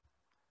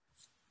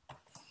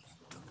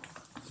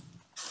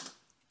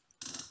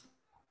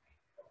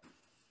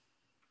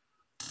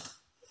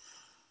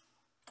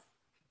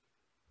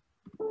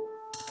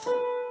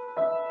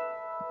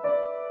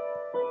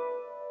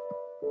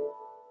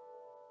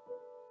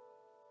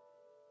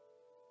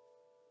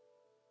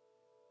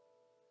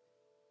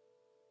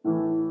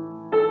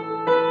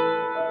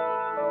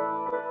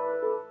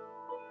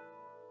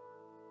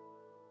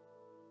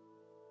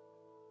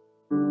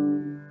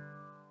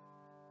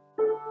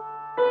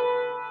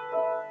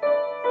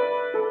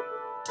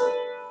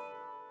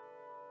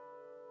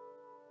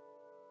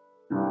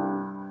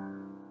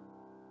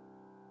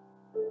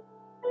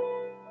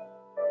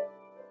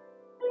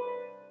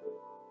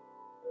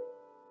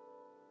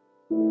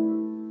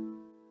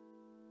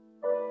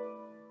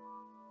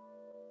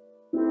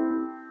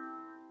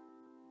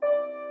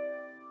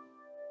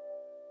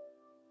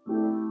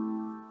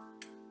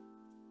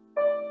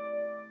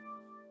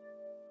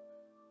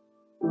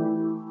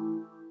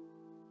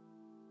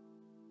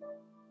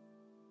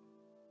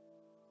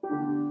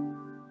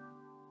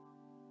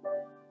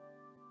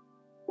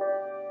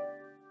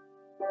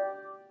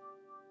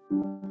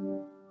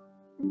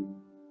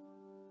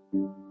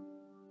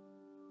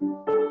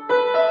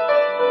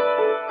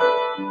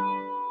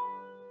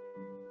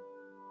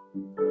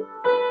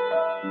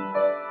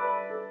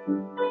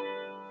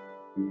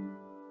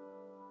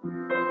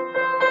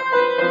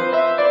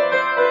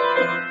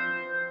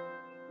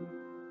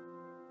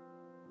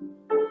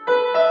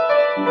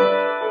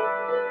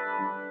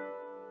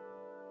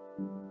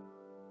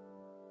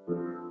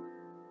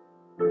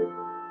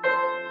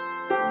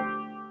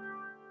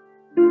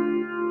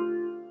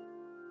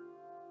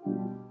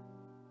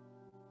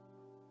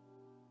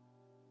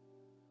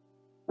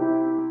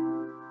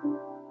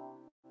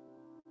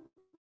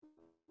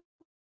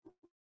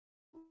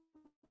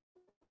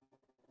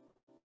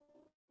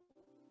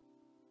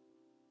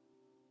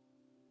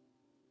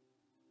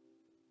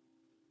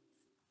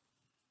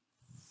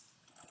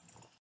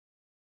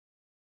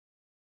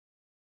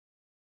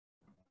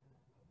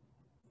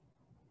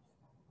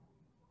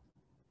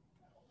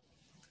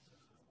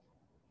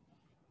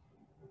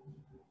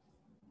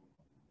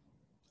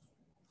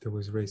 There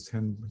was raised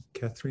hand with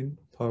Catherine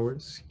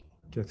Powers.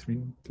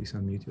 Catherine, please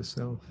unmute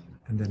yourself.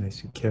 And then I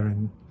see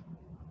Karen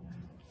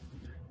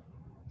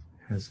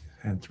has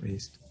hand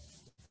raised.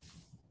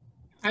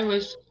 I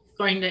was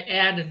going to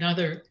add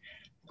another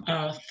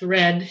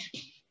thread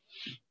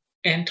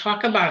and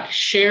talk about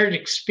shared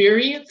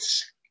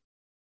experience.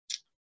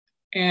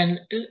 And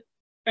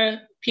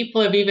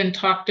people have even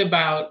talked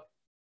about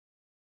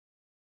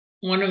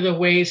one of the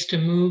ways to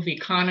move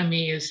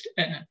economy is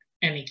an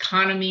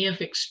economy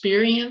of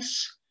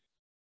experience.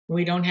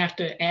 We don't have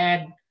to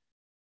add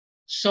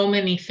so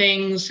many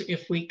things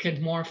if we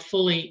could more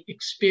fully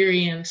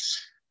experience,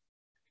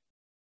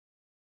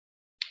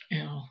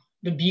 you know,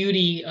 the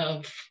beauty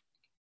of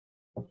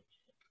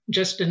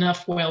just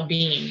enough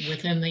well-being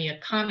within the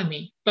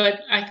economy.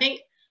 But I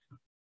think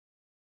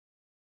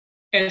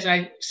as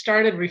I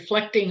started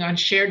reflecting on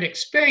shared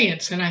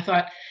experience, and I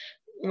thought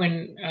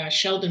when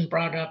Sheldon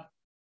brought up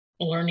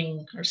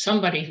learning, or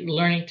somebody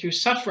learning through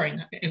suffering,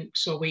 and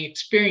so we've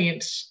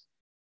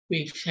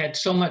had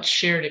so much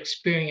shared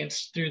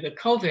experience through the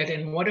COVID,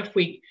 and what if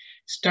we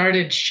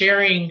started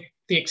sharing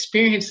the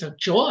experience of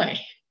joy?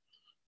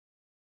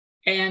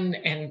 And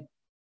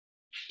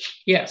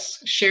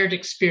yes, shared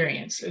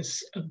experience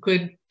is a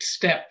good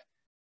step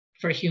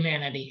for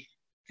humanity.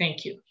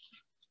 Thank you.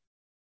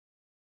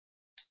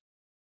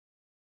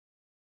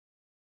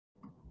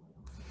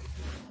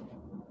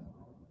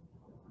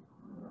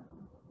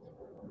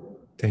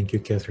 Thank you,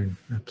 Catherine.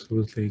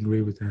 Absolutely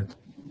agree with that.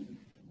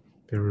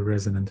 Very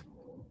resonant.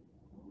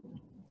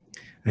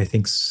 I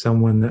think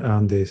someone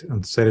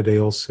on Saturday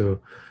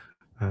also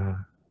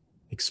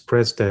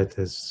expressed that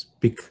as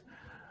big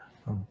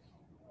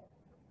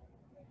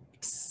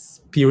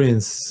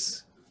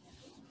experience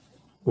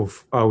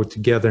of our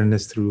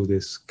togetherness through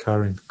this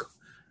current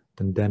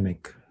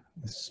pandemic.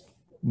 Is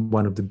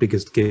one of the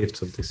biggest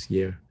gifts of this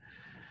year.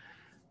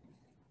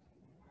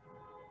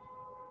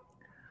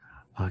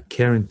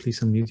 Karen, please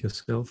unmute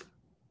yourself.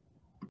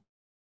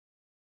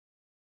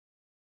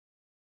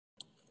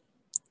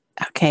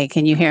 Okay,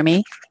 can you hear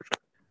me?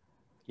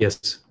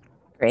 Yes.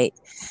 Great.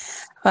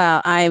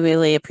 Well, I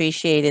really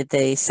appreciated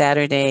the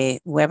Saturday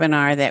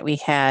webinar that we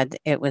had.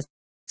 It was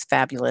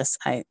fabulous.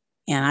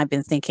 I've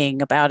been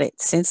thinking about it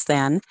since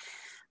then.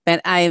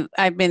 But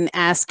I've been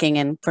asking,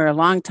 and for a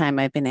long time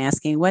I've been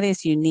asking, what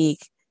is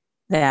unique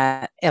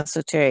that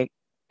esotericists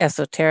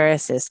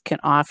can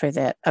offer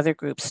that other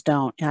groups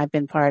don't? And I've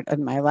been part of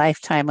my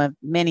lifetime of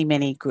many,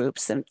 many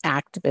groups and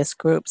activist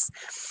groups.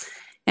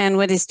 And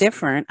what is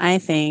different, I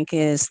think,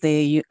 is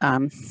the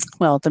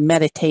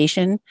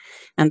meditation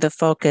and the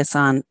focus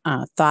on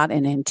thought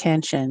and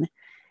intention,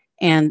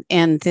 and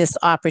this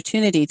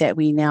opportunity that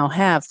we now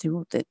have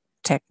through the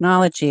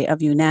technology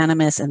of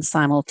unanimous and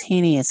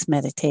simultaneous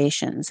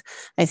meditations.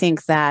 I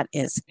think that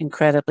is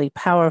incredibly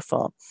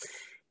powerful.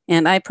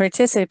 And I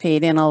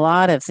participate in a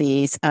lot of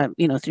these,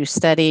 through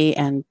study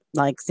and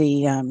like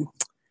the,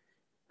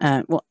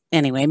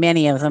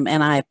 many of them.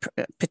 And I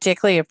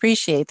particularly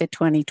appreciate the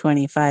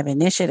 2025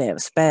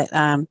 initiatives. But,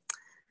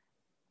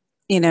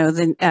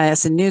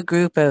 as a new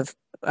group of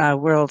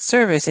World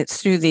Service,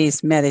 it's through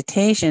these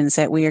meditations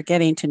that we are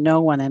getting to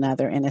know one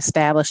another and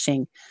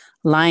establishing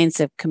lines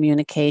of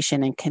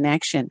communication and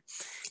connection.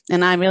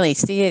 And I really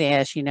see it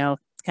as,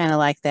 kind of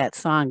like that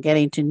song,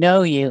 Getting to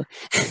Know You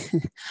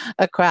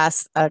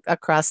across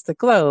the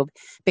globe,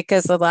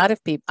 because a lot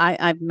of people,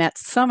 I've met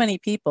so many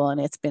people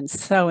and it's been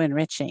so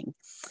enriching.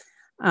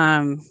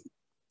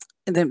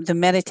 The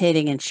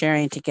meditating and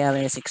sharing together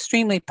is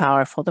extremely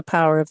powerful, the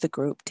power of the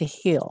group to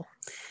heal.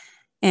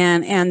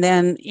 And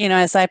then,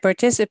 as I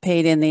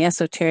participate in the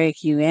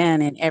Esoteric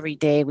UN, and every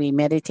day we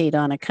meditate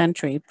on a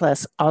country,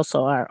 plus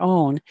also our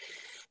own,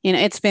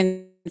 it's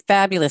been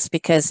fabulous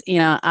because,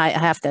 I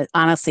have to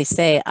honestly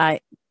say, I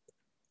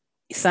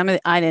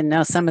didn't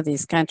know some of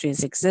these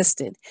countries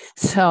existed.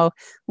 So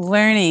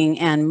learning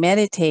and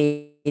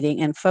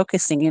meditating and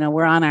focusing,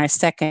 we're on our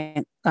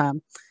second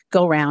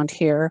go round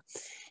here,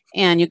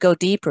 and you go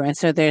deeper. And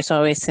so there's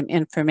always some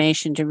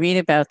information to read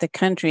about the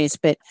countries,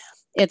 but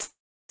it's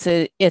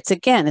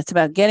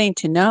about getting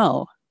to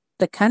know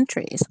the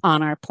countries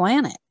on our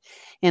planet.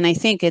 And I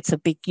think it's a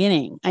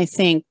beginning. I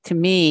think, to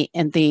me,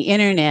 and the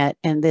internet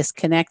and this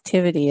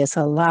connectivity is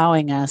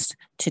allowing us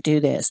to do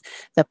this.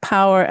 The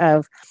power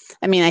of,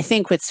 I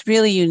think what's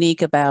really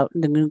unique about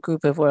the new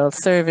group of World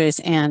Servers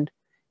and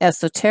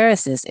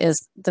esotericists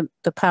is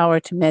the power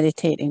to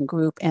meditate in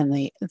group and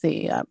the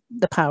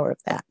power of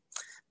that.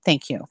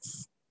 Thank you.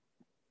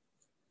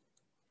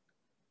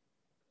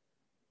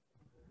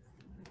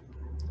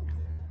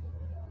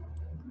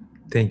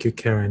 Thank you,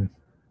 Karen.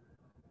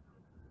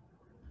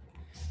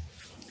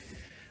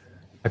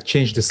 I've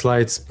changed the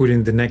slides, put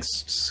in the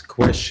next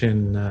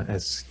question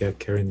as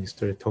Karen, you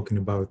started talking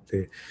about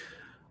the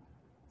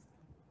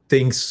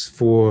things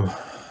for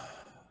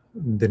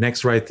the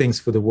next right things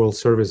for the World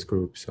Service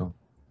Group. So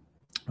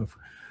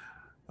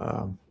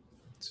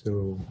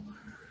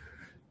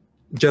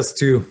just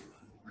to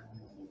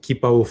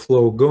keep our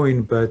flow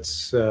going, but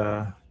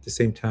at the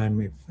same time,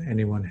 if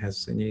anyone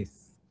has any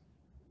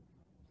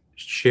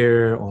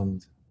share on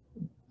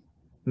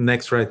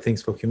next right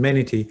things for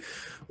humanity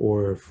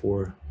or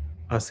for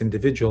us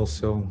individuals,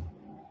 so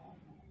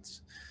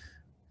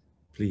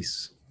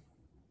please.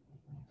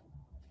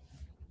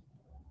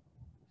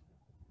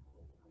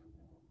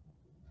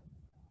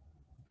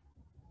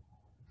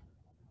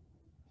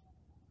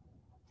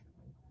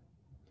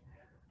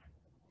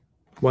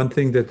 One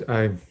thing that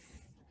I've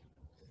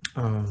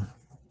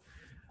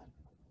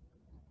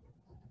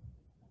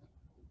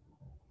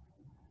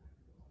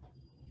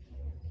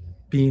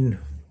been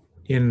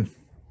in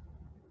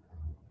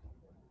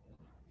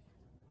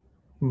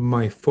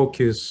my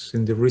focus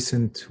in the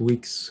recent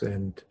weeks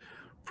and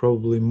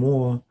probably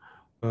more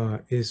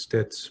is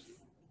that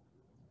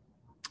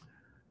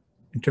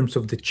in terms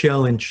of the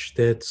challenge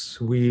that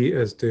we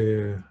as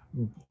the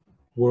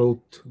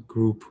World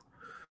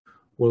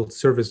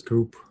Service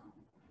Group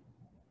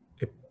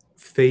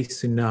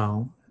facing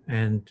now,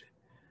 and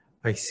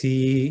I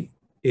see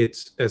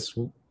it as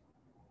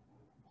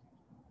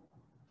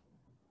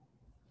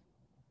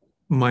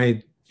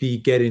might be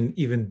getting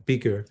even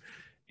bigger,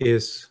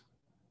 is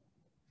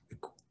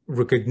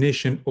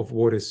recognition of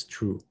what is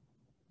true.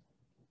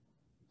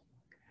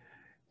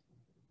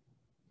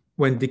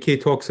 When DK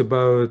talks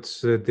about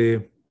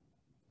the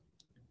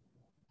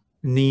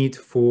need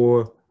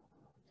for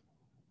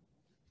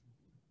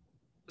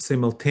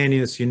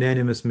simultaneous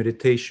unanimous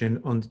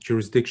meditation on the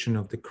jurisdiction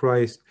of the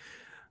Christ,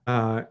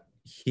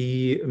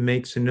 he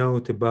makes a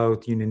note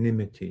about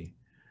unanimity,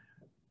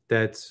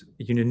 that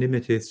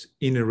unanimity is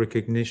inner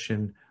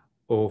recognition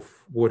of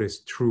what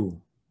is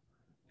true,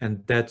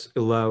 and that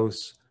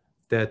allows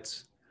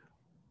that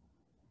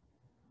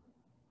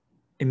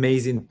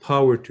amazing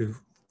power to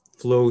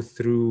flow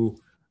through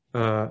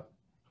a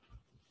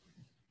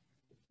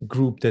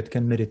group that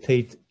can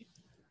meditate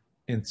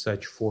in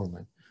such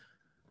format.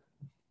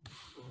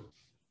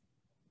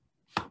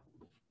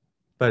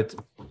 But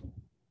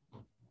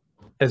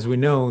as we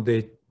know,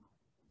 the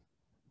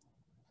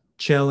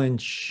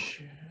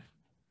challenge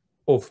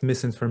of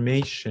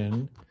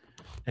misinformation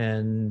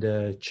and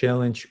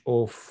challenge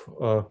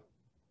of,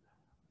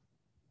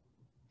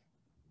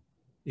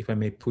 if I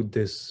may put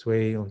this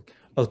way, like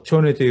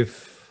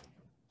alternative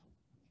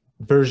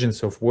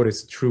versions of what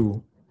is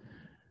true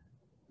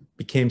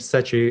became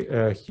such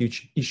a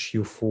huge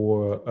issue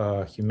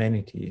for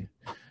humanity.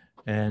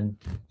 And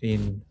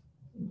in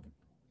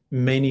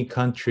many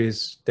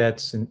countries,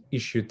 that's an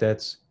issue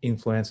that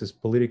influences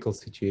political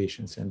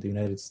situations, and the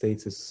United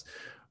States is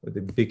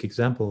the big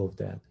example of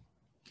that.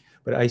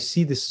 But I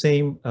see the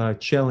same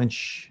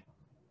challenge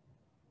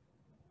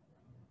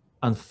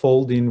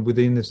unfolding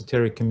within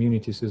esoteric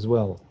communities as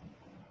well.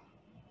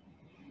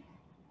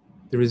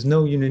 There is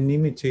no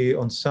unanimity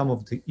on some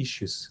of the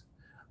issues.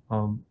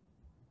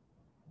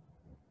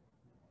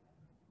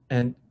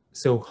 And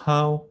so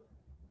how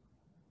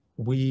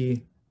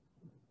we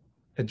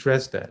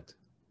address that,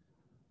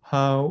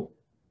 how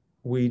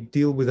we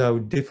deal with our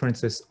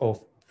differences of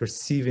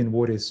perceiving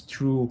what is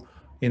true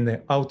in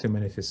the outer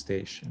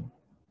manifestation.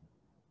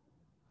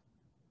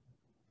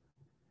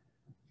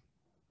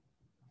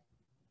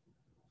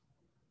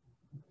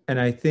 And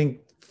I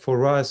think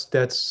for us,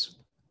 that's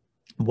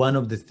one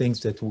of the things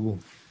that we'll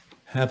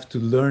have to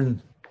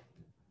learn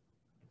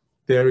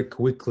very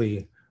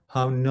quickly,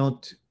 how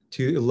not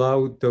to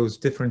allow those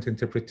different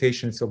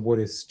interpretations of what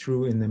is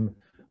true in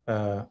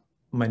the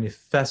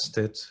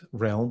manifested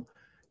realm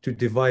to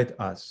divide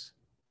us.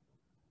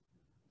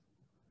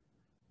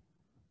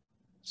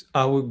 So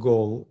our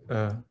goal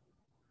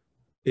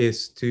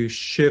is to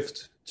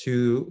shift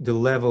to the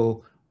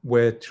level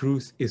where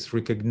truth is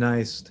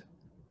recognized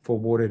for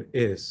what it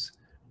is,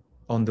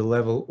 on the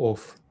level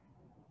of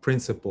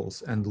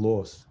principles and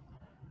laws,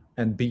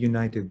 and be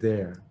united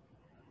there.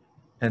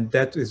 And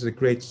that is a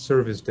great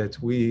service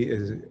that we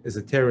as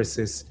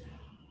esotericists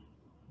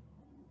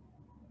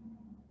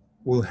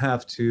will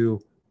have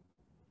to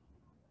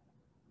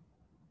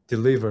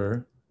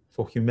deliver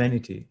for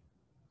humanity.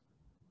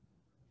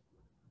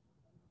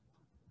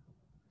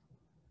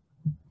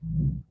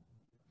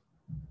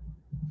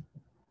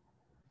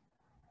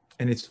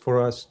 And it's for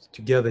us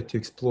together to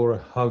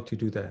explore how to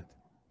do that.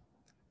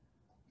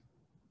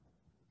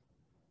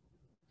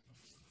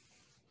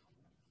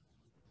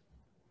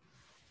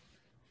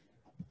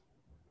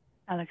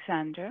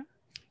 Alexander?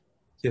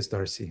 Yes,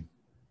 Darcy,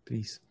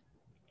 please.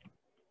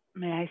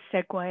 May I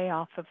segue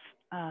off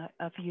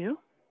of you?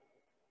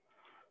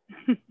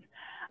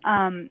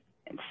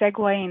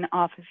 Segueing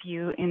off of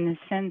you in the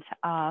sense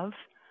of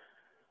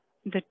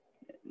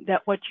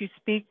that what you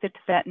speak, the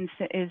Tibetan,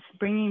 is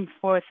bringing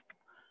forth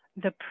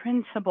the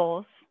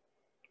principles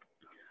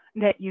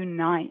that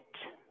unite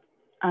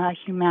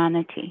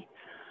humanity.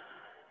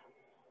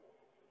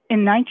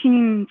 In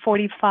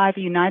 1945,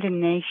 the United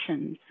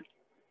Nations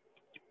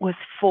was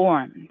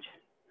formed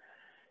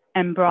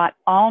and brought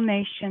all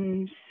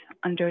nations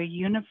under a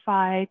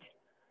unified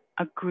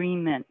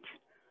agreement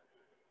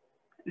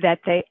that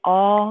they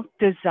all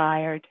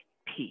desired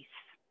peace.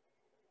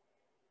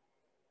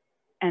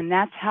 And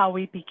that's how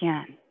we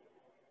began,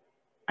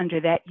 under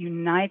that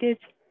united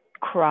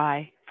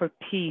cry for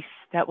peace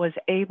that was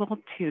able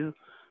to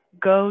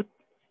go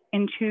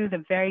into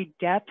the very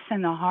depths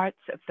and the hearts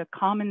of the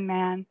common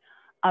man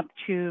up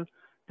to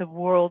the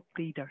world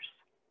leaders.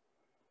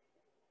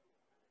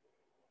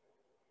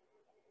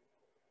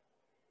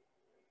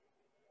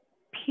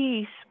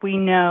 Peace, we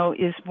know,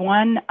 is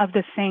one of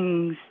the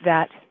things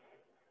that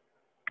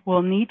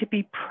will need to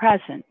be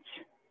present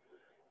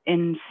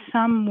in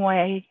some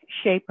way,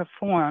 shape, or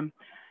form,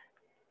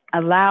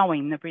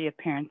 allowing the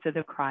reappearance of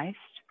the Christ.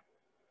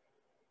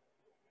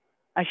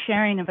 A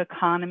sharing of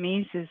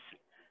economies is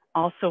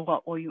also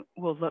what we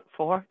will look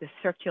for, the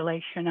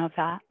circulation of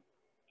that.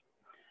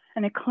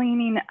 And a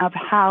cleaning of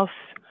house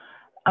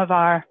of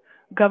our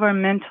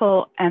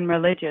governmental and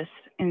religious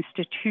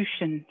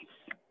institutions,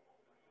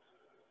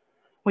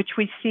 which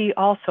we see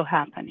also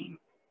happening.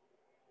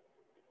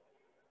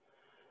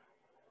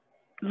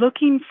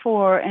 Looking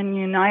for and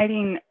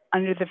uniting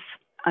under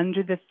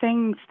the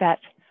things that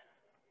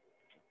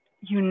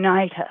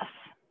unite us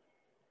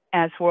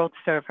as world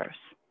servers.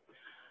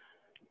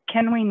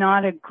 Can we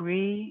not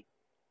agree,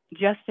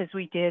 just as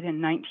we did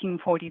in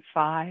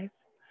 1945,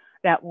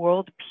 that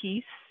world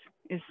peace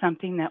is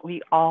something that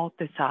we all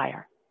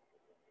desire?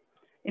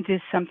 It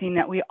is something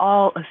that we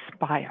all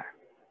aspire,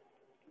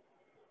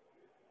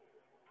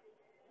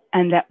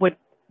 and that would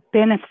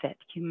benefit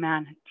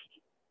humanity,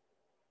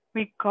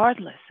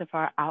 regardless of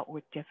our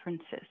outward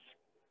differences.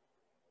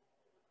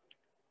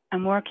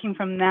 I'm working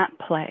from that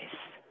place.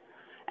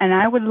 And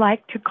I would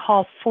like to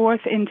call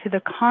forth into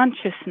the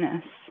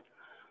consciousness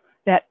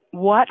that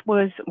what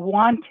was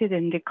wanted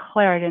and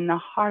declared in the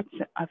hearts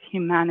of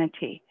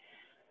humanity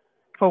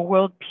for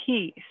world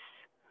peace,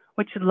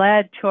 which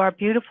led to our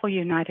beautiful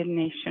United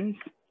Nations,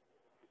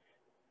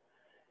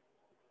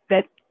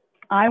 that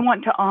I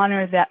want to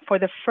honor that for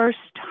the first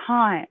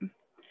time.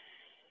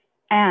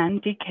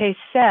 And DK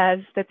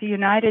says that the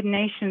United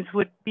Nations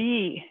would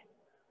be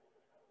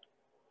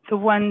the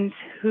ones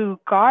who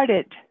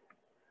guarded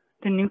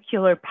the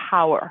nuclear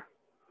power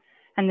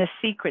and the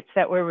secrets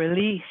that were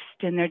released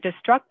in their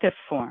destructive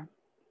form.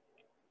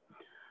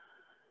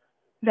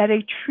 That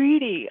a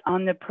treaty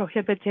on the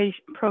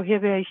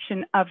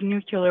prohibition of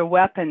nuclear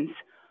weapons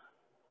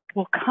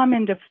will come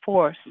into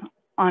force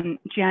on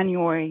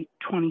January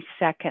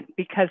 22nd,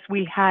 because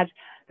we had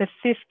the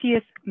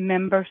 50th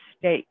member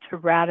state to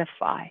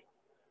ratify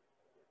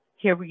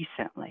here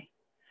recently.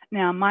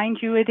 Now, mind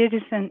you, it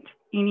isn't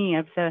any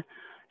of the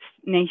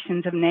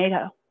nations of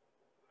NATO,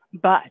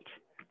 but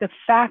the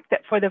fact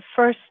that for the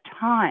first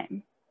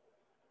time,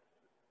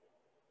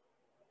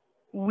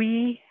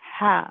 we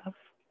have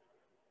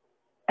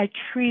a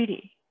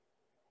treaty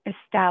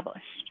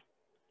established,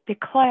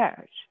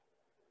 declared,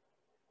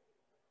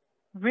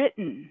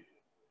 written,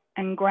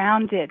 and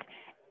grounded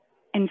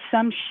in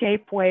some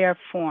shape, way, or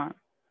form,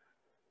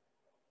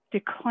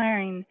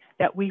 declaring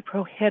that we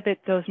prohibit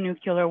those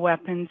nuclear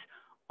weapons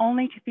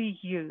only to be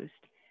used,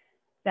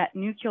 that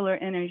nuclear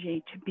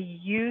energy to be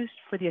used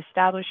for the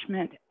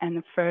establishment and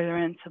the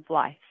furtherance of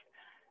life.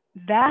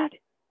 That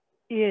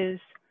is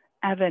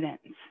evidence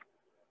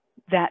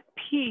that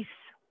peace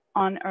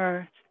on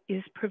earth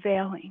is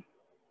prevailing.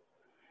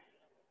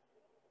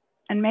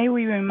 And may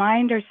we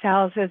remind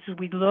ourselves as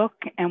we look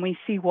and we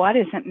see what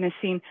isn't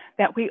missing,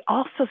 that we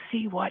also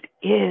see what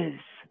is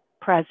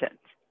present.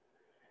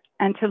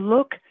 And to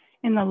look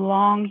in the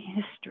long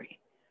history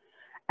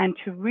and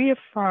to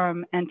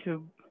reaffirm and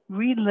to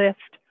relift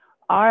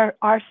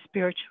our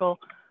spiritual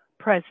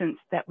presence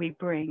that we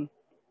bring.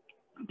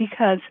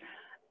 Because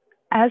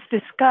as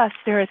discussed,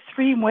 there are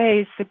 3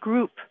 ways the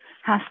group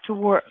has to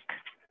work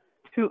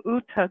through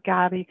Uta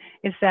Gabi,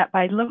 is that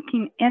by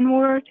looking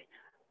inward,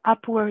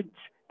 upwards,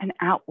 and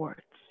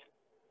outwards,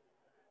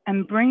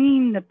 and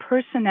bringing the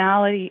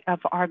personality of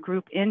our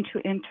group into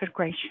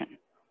integration,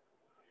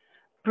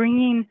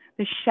 bringing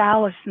the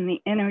chalice and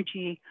the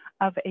energy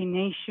of a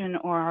nation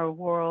or our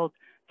world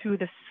through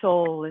the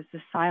soul as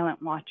the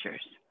silent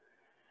watchers,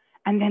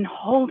 and then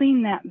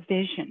holding that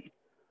vision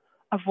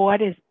of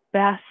what is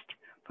best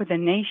for the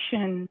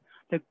nation,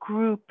 the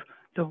group,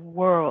 the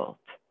world.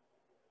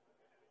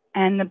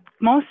 And the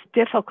most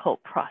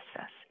difficult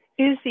process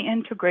is the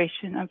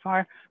integration of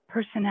our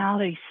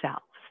personality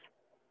selves.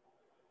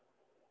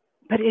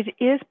 But it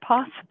is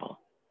possible.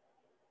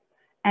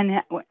 And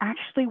that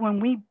actually when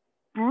we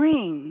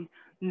bring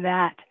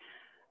that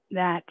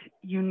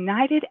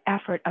united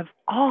effort of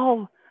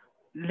all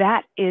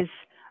that is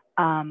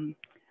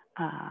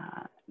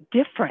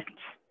different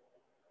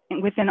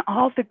within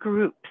all the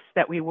groups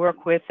that we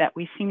work with, that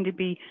we seem to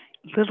be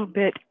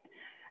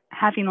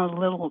having a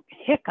little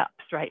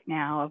hiccups right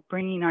now of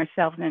bringing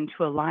ourselves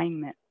into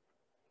alignment,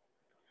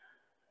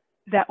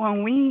 that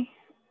when we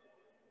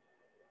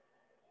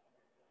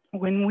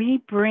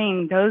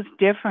bring those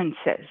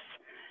differences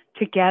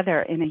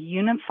together in a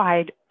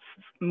unified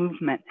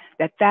movement,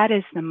 that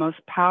is the most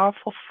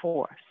powerful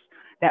force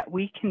that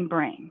we can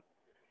bring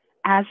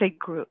as a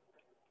group.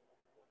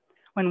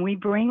 When we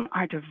bring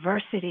our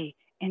diversity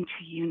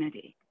into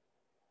unity.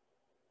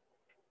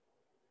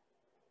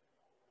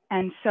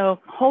 And so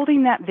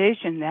holding that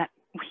vision that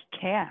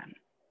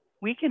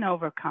we can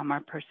overcome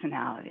our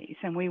personalities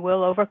and we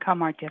will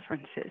overcome our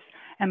differences.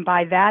 And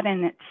by that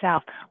in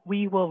itself,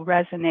 we will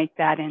resonate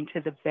that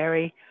into the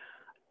very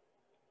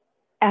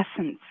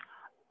essence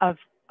of,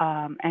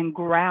 and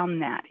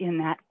ground that in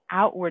that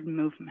outward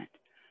movement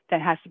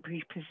that has to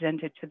be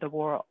presented to the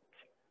world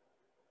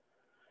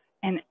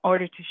in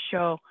order to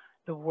show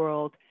the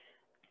world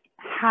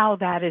how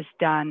that is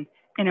done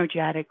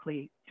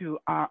energetically through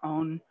our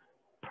own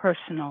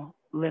personal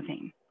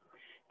living.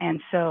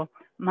 And so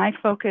my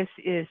focus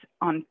is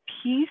on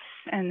peace,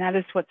 and that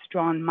is what's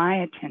drawn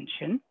my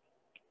attention.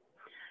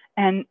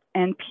 And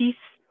peace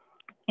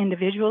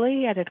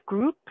individually, at a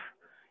group,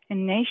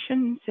 in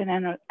nations,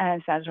 and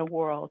as a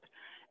world.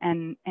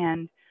 And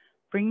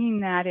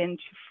bringing that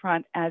into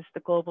front as the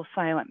Global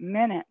Silent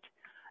Minute,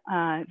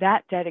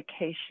 that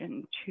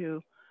dedication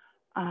to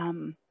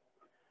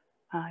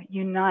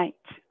unite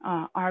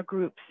our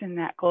groups in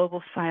that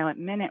Global Silent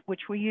Minute,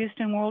 which we used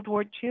in World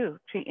War II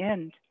to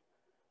end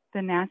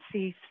the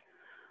Nazis'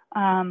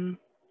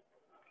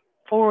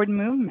 forward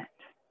movement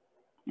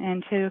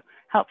and to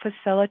help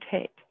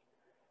facilitate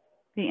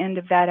the end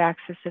of that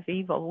axis of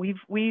evil.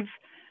 We've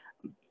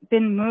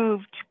been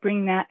moved to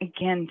bring that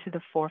again to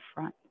the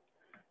forefront.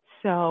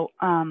 So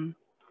I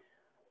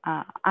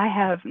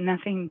have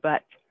nothing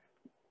but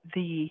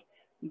the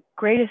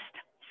greatest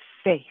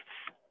faith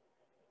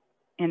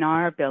in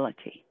our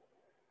ability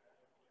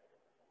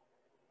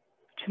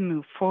to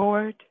move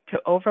forward, to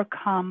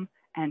overcome,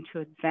 and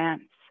to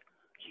advance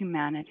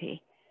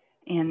humanity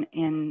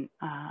in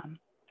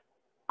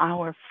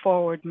our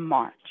forward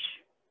march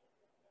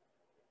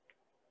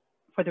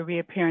for the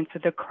reappearance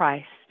of the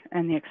Christ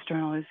and the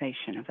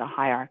externalization of the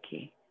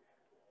hierarchy.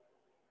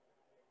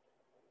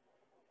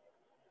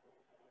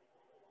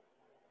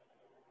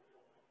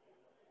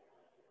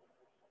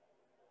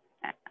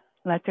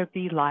 Let there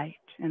be light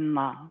and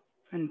love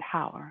and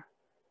power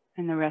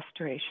and the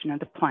restoration of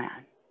the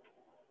plan.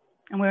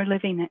 And we're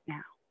living it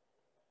now.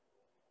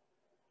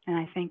 And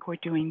I think we're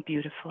doing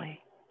beautifully.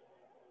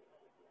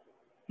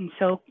 And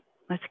so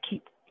let's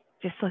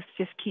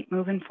just keep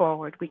moving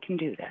forward. We can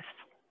do this.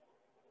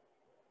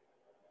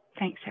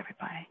 Thanks,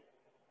 everybody.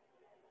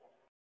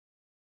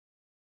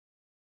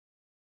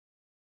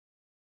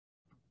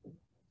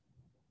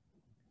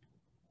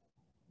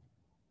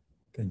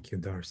 Thank you,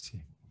 Darcy.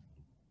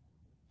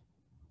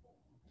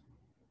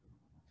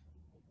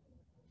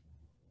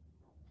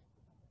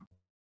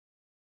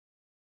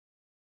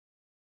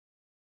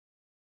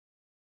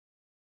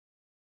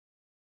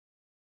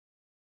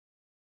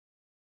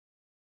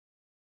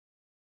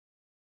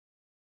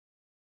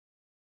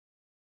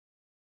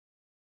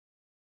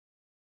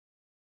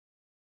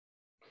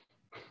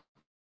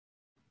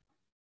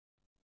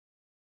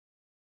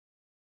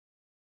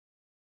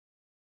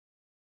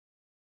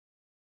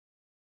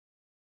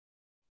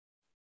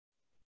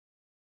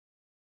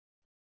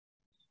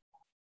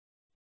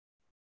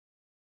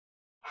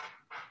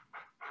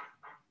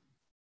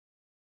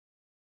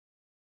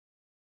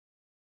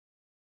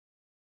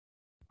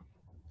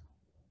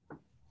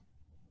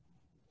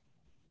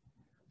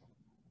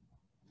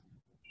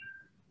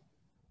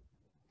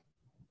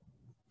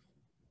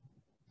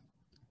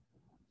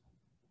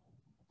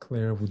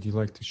 Claire, would you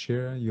like to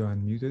share? You're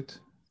unmuted.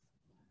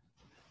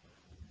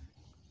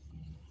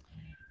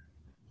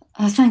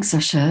 Thanks,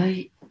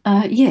 Sasha.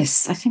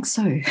 Yes, I think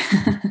so.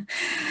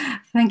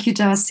 Thank you,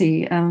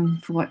 Darcy,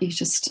 for what you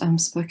just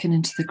spoken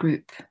into the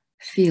group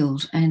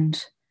field.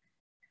 And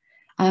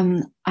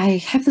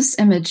I have this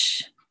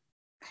image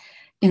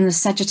in the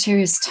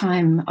Sagittarius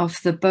time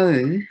of the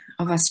bow,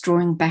 of us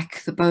drawing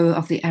back the bow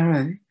of the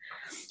arrow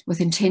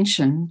with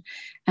intention.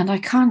 And I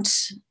can't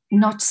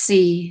not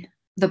see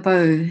the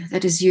bow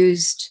that is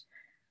used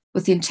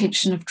with the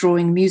intention of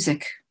drawing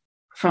music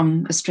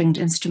from a stringed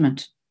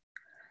instrument.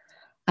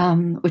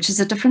 Which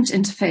is a different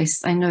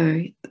interface, I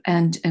know,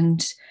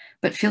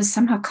 but feels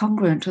somehow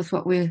congruent with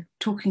what we're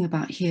talking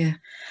about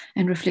here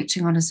and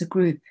reflecting on as a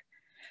group.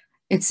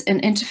 It's an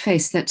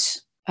interface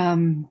that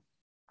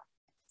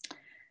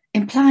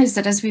implies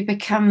that as we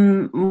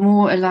become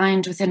more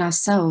aligned within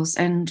ourselves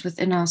and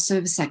within our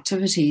service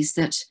activities,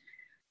 that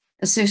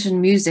a certain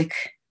music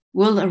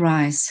will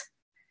arise,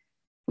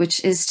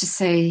 which is to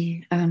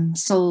say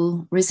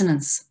soul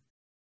resonance.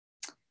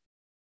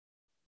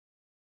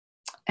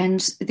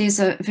 And there's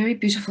a very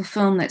beautiful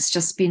film that's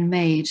just been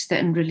made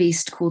and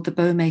released called The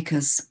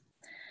Bowmakers.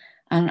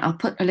 And I'll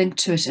put a link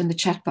to it in the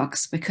chat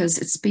box because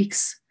it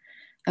speaks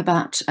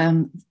about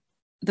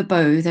the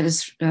bow that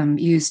is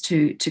used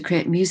to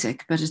create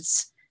music, but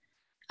it's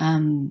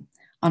on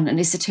an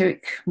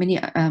esoteric,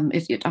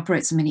 it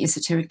operates on many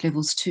esoteric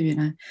levels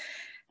too.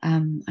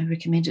 And I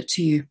recommend it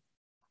to you.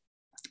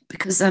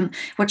 Because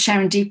what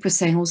Sharon Deep was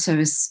saying also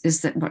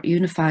is that what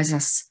unifies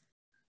us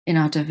in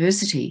our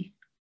diversity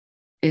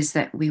is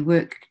that we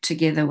work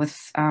together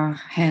with our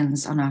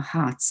hands on our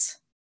hearts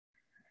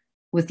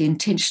with the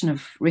intention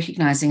of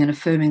recognizing and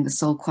affirming the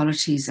soul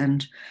qualities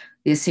and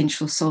the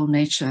essential soul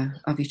nature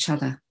of each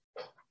other.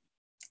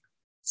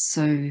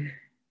 So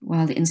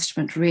while the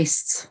instrument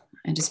rests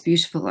and is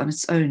beautiful on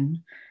its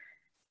own,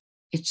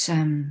 it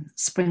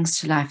springs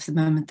to life the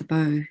moment the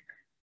bow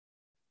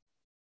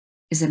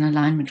is in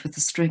alignment with the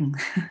string,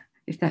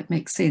 if that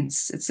makes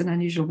sense. It's an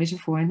unusual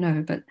metaphor, I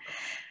know, but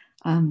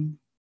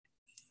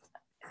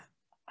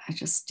I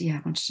just,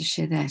 wanted to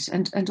share that.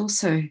 And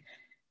also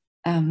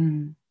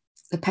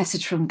the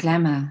passage from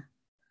Glamour,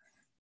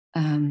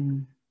 A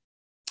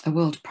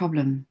World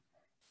Problem,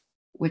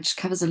 which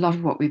covers a lot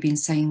of what we've been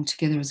saying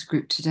together as a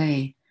group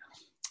today,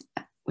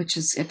 which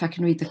is, if I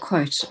can read the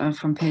quote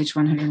from page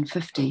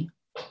 150,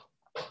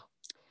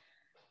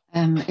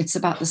 it's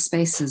about the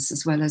spaces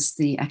as well as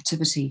the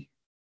activity.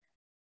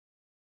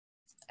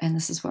 And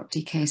this is what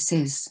DK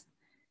says: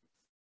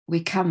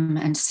 we come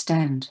and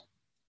stand.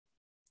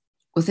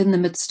 Within the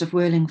midst of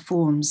whirling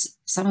forms,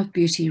 some of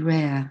beauty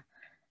rare,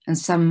 and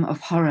some of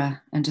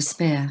horror and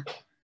despair,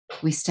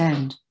 we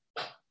stand.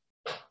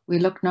 We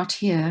look not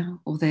here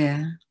or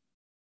there,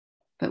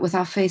 but with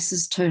our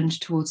faces turned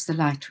towards the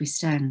light we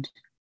stand.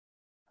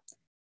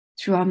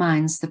 Through our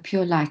minds, the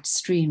pure light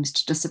streams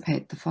to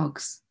dissipate the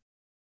fogs.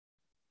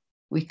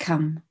 We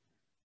come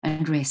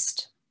and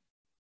rest.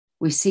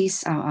 We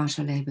cease our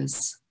outer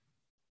labors.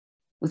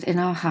 Within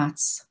our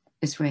hearts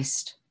is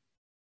rest.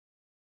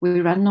 We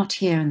run not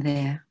here and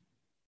there,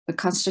 but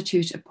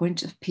constitute a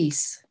point of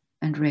peace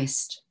and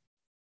rest.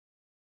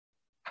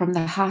 From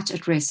the heart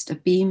at rest, a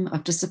beam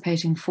of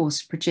dissipating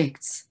force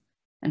projects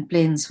and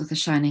blends with the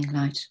shining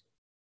light.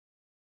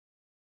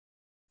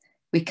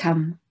 We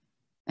come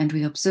and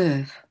we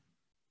observe.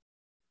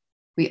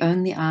 We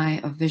own the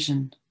eye of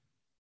vision.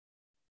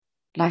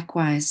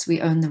 Likewise, we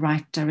own the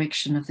right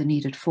direction of the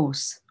needed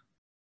force.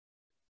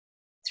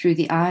 Through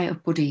the eye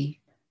of Buddhi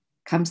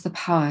comes the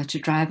power to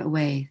drive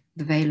away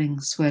the veiling,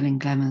 swirling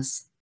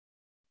glamours.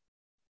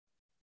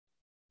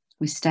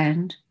 We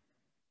stand,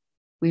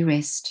 we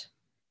rest,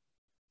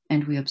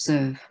 and we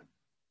observe.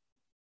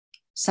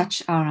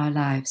 Such are our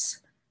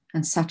lives,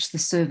 and such the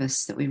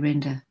service that we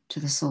render to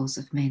the souls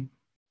of men.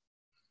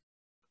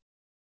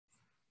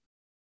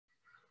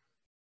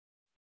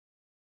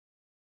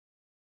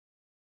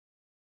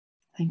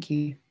 Thank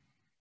you.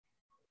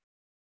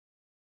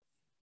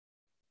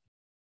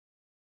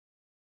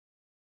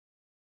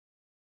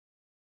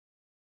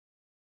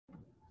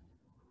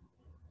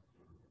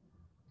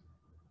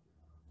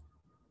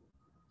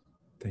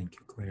 Thank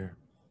you, Claire.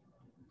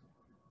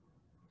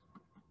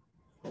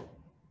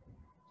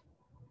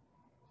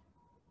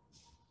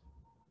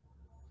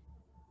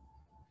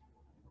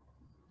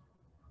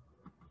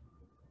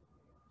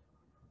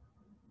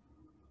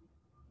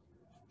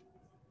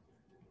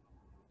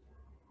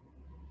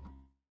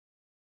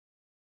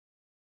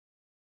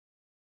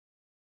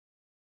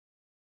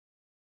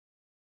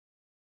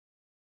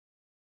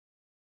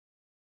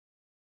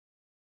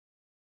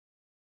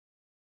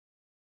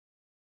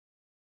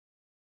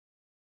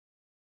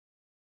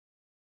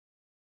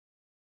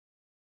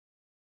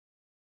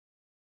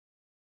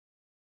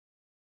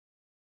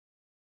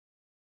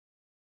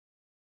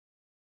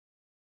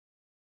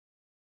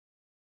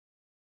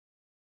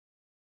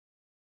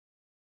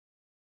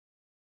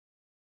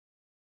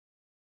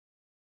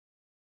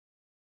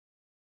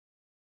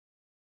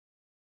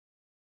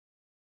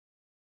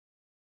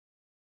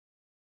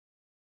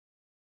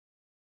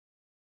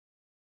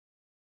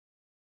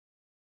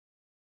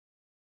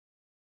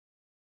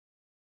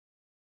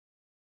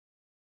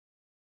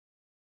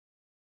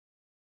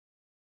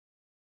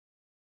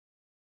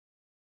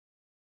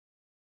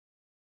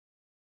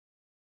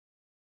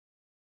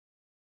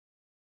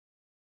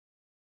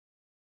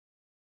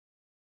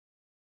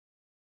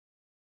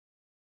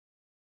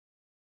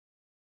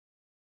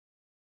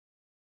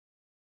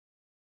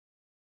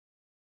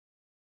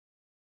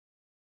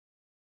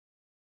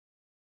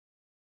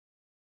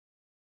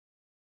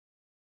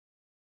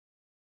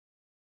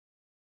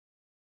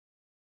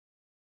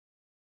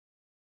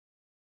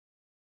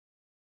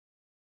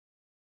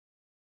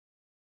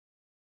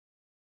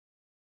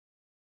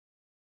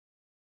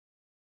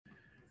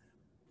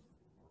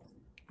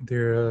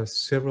 There are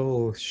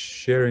several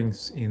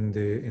sharings in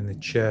the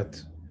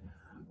chat,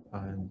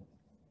 and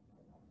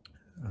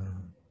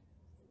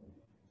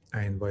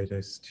I invite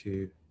us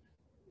to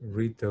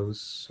read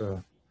those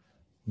on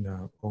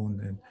our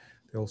own. And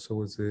there also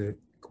was a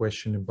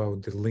question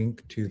about the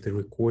link to the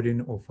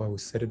recording of our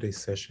Saturday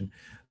session.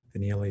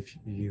 Daniela, if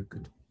you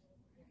could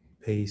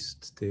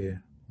paste the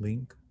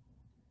link.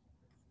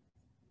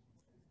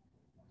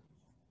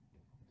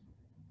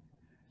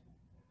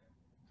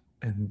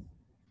 And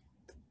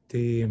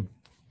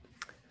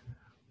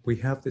we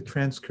have the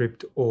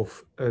transcript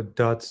of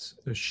Dot's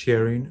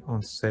sharing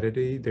on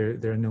Saturday.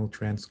 There are no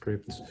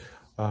transcripts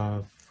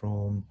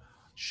from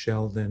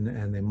Sheldon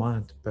and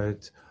Imad,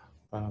 but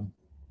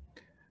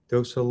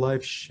those are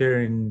live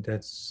sharing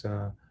that's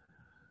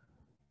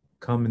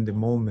come in the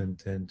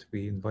moment, and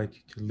we invite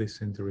you to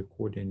listen to the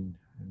recording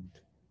and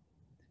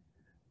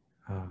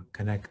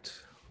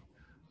connect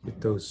with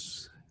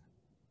those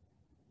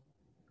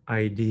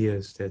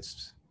ideas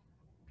that's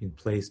been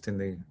placed in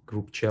the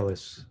group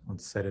chalice on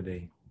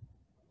Saturday.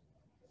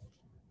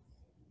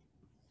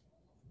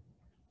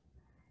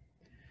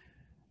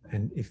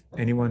 And if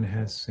anyone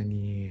has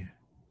any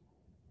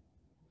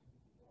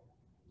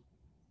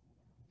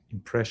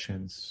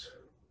impressions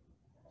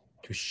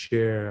to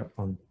share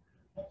on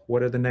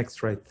what are the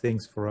next right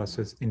things for us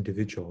as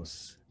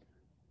individuals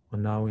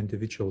on our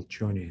individual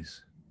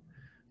journeys,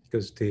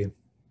 because the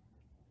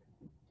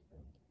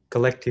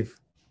collective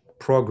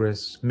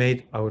progress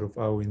made out of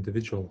our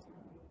individual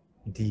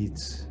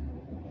deeds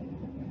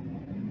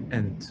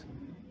and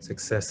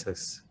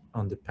successes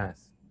on the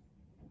path.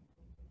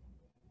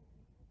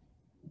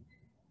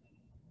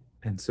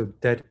 And so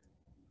that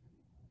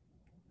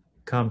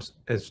comes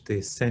as the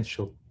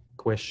essential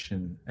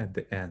question at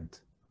the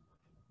end.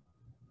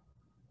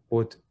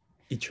 What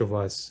each of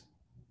us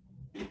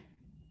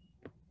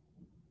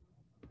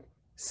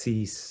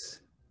sees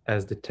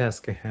as the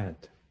task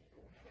ahead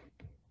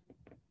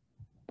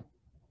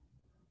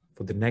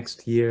for the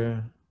next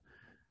year,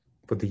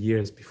 for the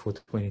years before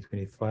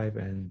 2025,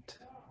 and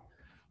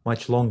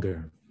much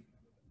longer.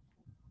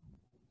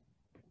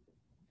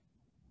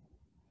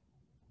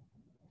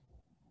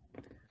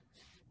 If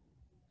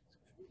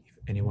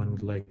anyone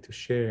would like to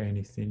share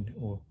anything,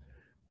 or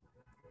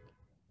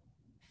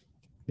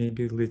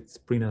maybe let's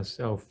bring us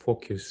our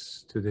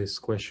focus to this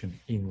question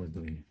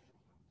inwardly.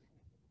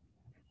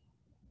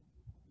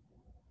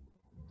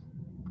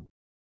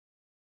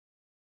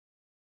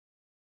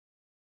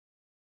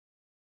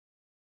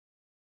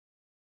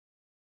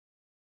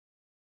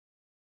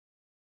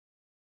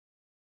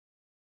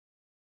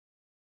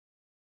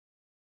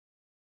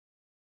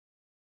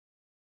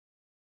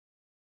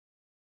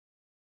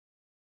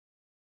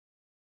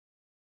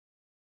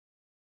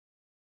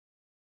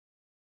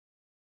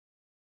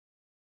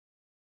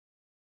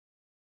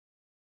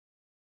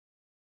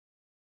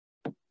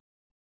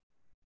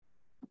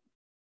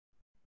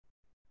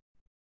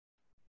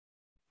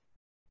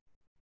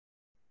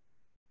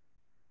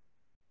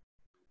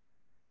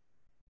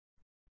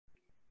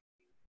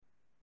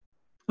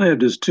 I have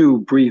just two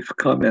brief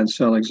comments,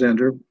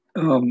 Alexander.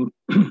 And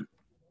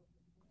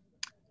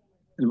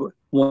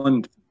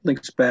one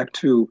links back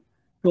to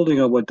building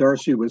on what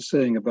Darcy was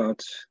saying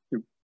about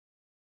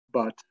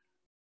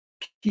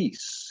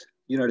peace,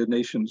 United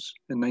Nations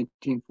in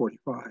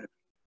 1945,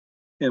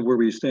 and where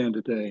we stand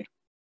today.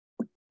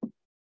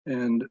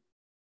 And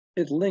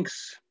it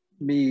links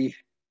me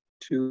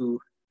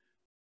into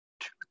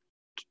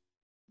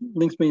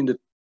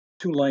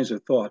two lines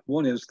of thought.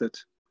 One is that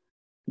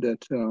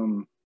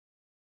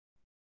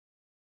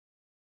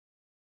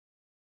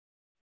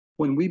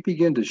when we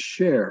begin to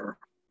share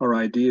our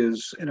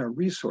ideas and our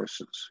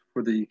resources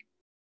for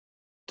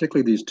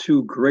particularly these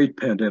two great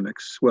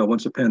pandemics, well,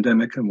 one's a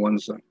pandemic and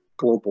one's a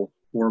global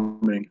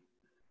warming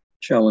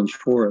challenge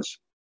for us,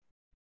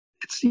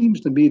 it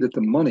seems to me that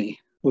the money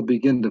will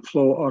begin to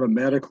flow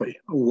automatically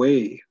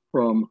away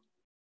from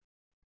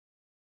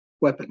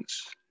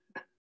weapons,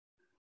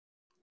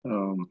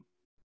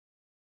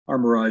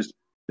 armorized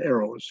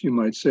arrows, you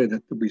might say,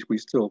 that we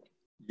still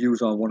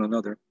use on one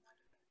another,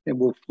 and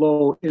will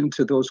flow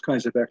into those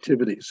kinds of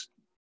activities,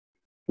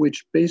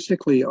 which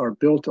basically are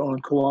built on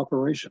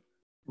cooperation.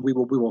 We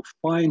will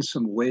find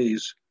some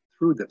ways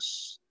through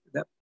this.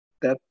 That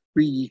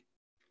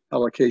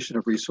reallocation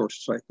of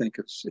resources, I think,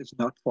 is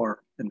not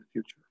far in the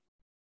future.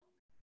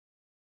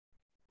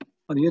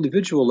 On the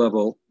individual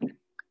level,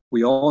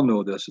 we all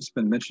know this. It's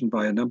been mentioned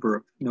by a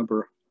number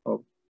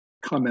of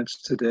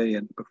comments today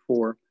and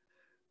before.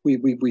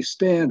 We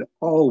stand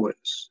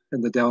always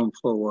in the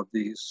downflow of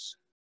these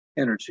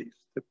energies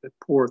that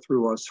pour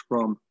through us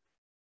from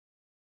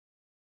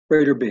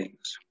greater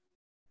beings.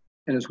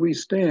 And as we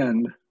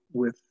stand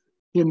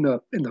in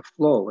the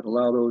flow and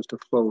allow those to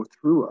flow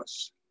through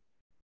us,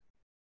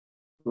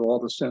 through all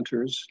the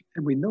centers,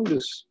 and we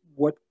notice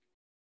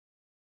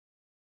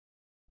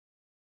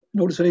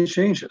any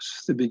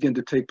changes that begin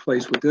to take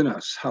place within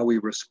us, how we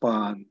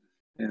respond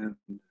and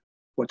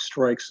what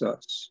strikes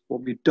us,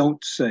 what we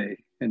don't say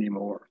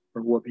anymore,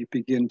 or what we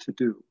begin to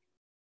do.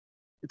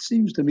 it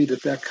seems to me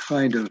that that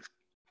kind of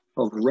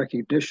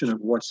recognition of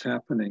what's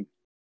happening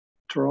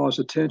draws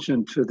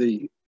attention to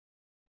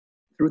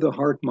through the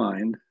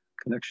heart-mind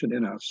connection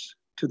in us,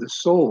 to the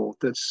soul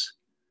that's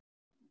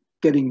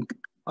getting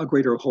a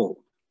greater hold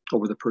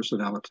over the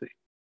personality.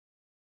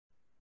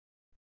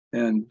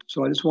 And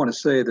so I just want to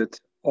say that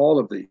all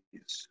of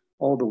these,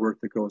 all the work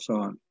that goes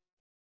on,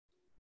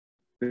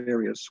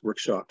 various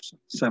workshops,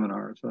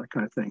 seminars, that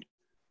kind of thing,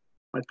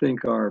 I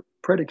think are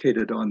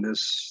predicated on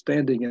this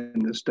standing in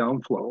this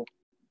downflow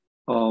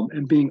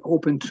and being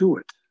open to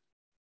it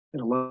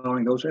and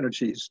allowing those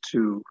energies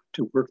to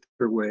work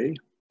their way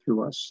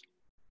through us.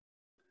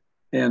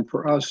 And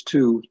for us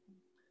to,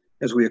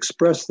 as we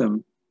express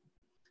them,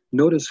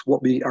 notice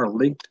what we are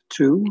linked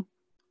to,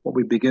 what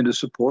we begin to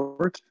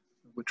support,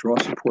 withdraw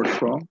support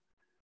from.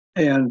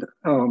 And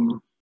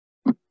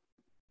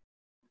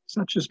it's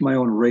not just my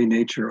own ray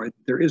nature.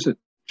 There is a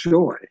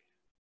joy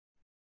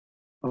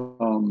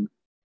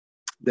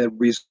that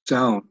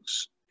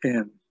resounds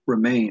and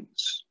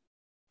remains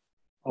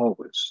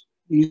always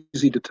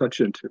easy to touch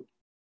into.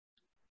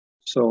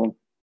 So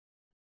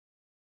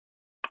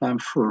I'm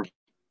for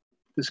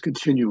this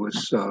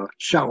continuous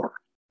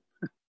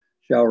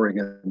showering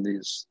in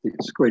these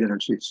great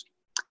energies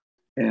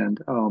and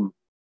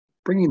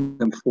bringing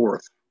them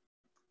forth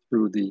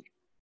through the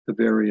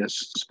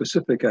various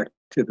specific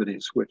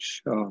activities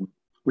which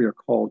we are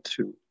called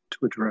to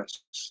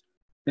address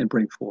and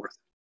bring forth.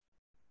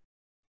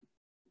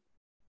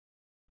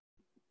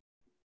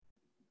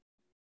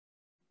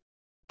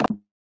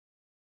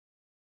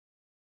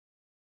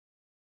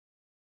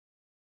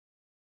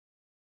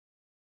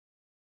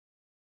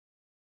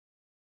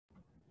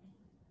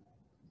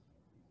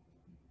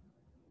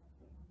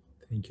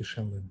 Thank you,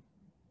 Sheldon.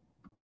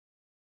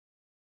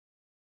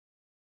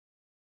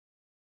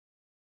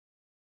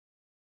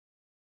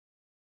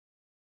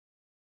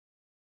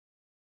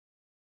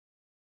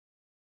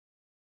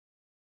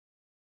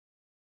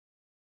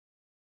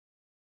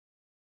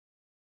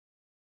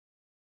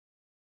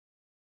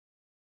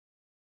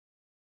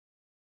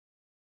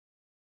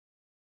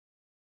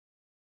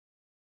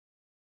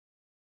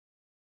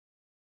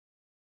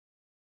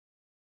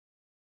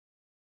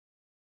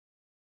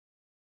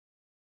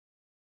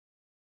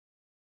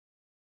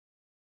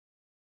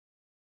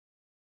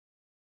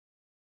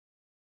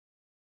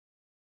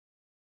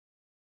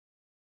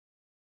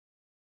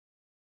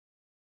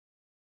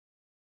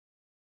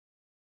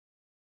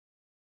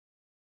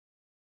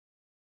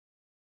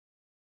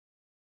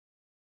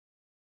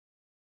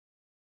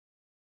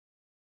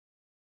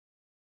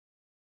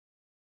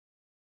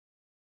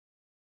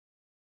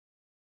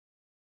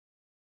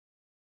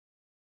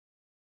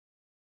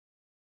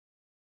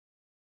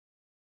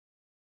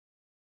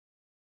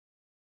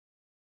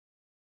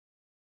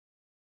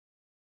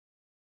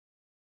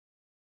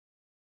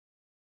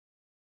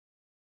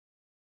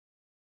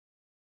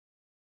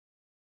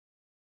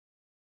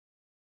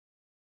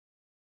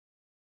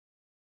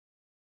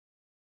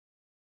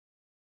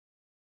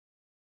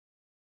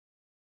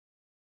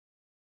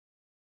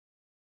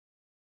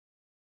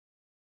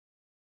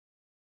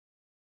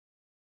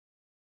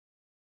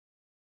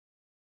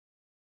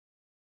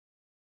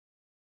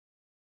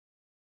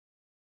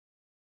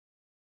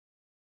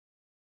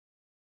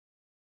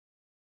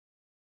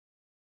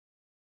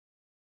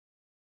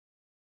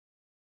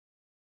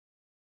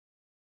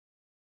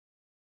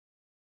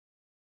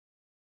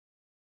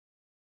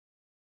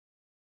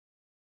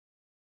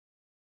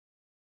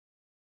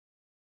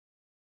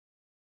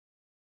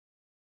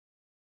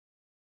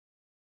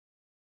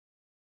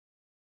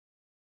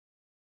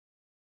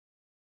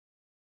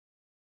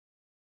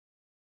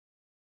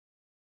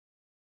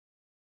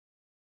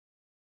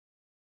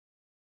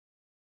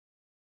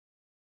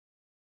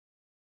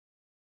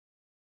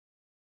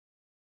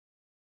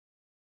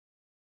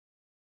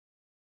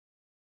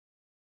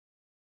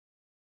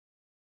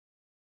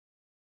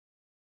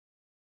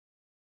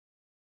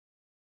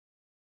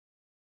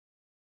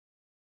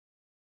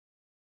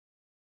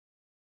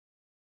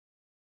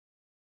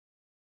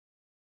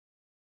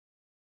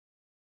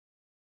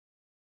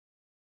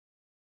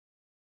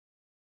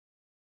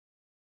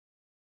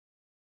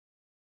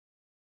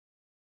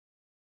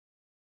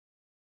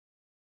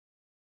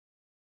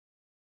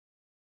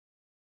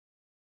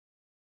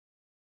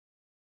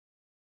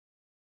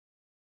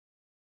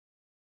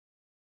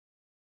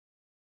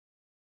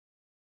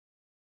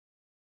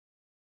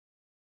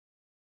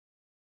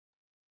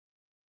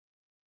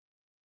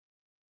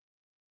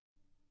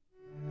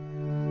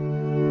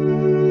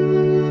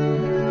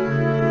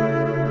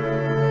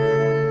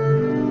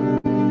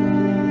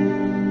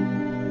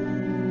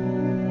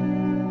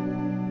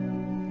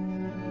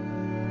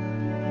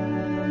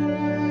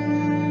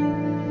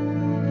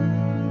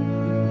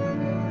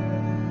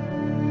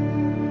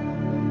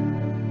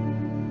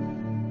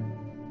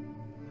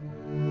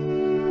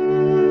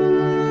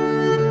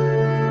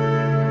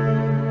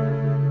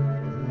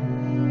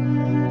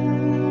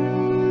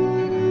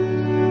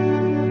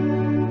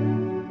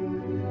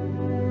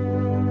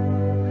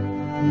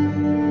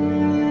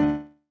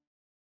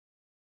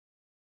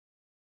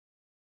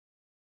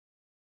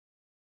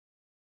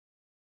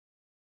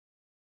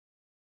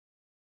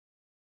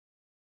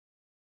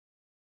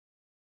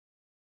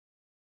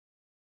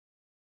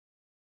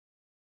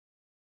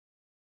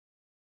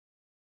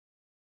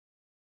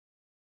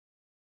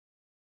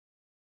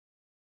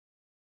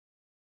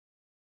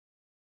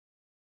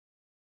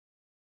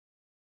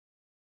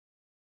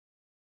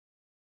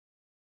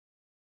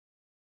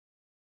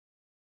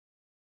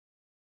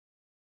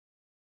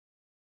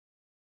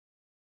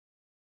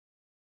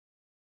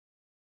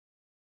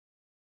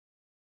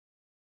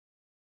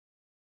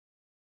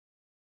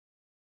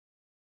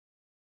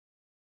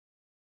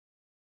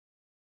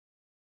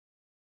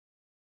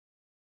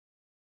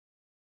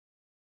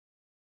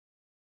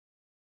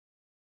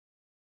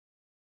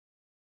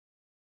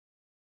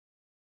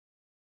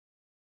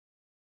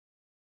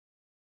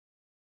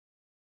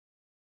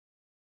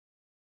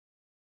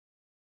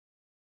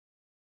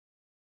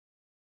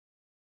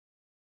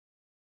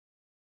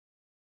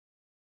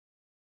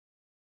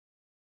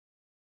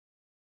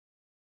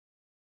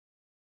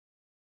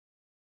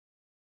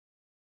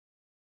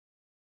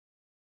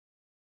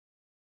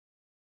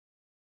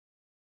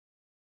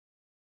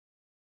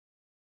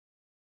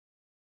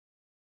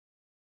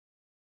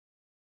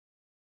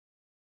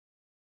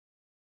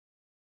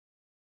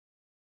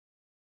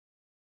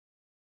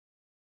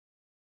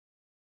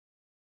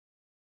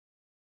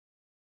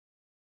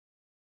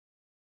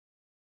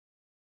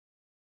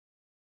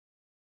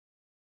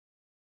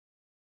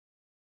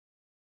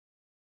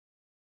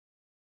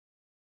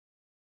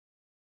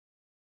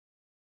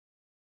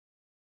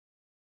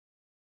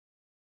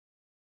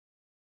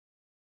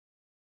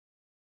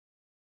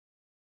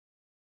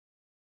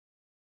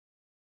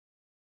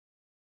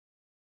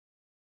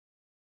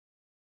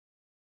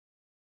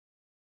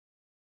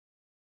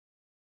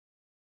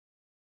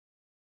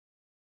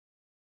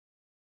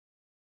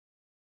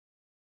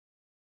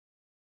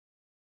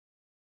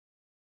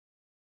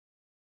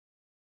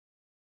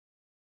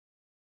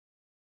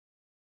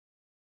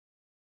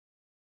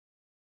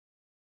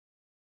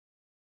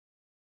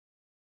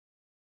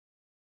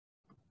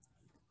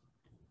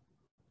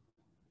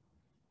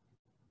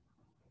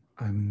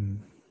 I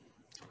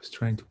was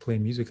trying to play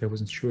music. I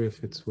wasn't sure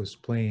if it was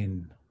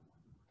playing.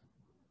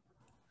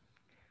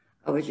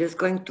 I was just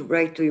going to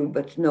write to you,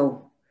 but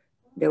no,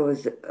 there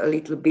was a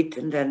little bit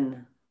and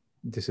then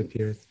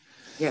Disappeared.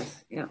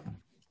 yes, yeah.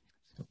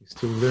 So we're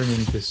still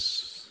learning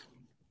this,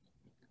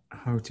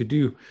 how to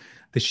do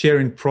the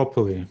sharing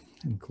properly,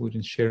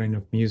 including sharing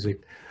of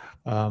music.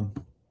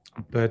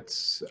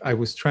 But I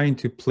was trying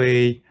to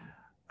play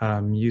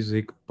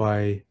music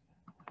by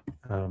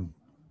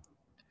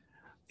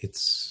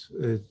it's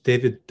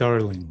David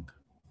Darling.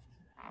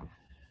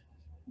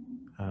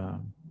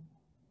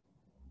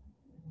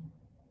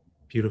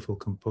 Beautiful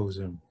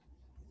composer.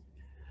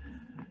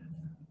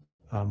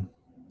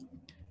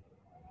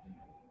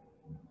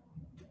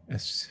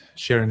 As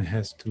Sharon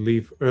has to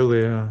leave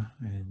earlier,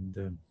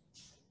 and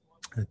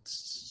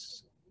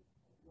that's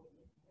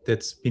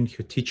been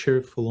her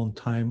teacher for a long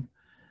time,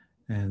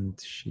 and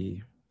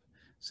she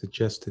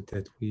suggested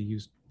that we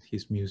use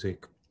his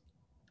music.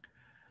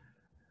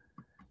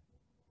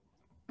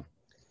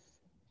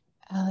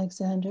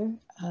 Alexander,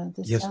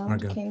 Yes,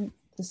 Margot.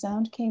 the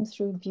sound came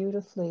through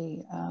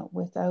beautifully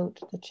without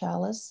the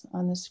chalice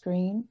on the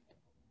screen.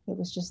 It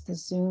was just the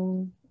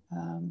Zoom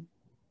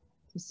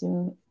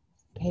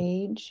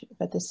page,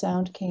 but the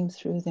sound came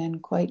through then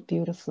quite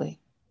beautifully.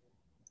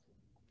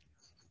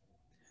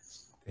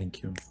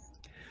 Thank you.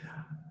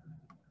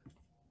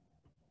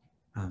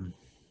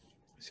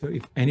 So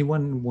if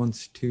anyone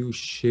wants to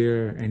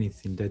share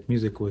anything, that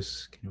music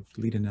was kind of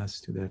leading us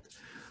to that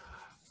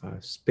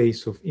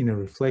space of inner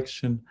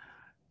reflection.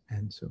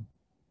 And so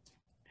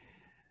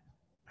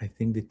I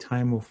think the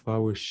time of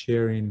our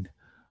sharing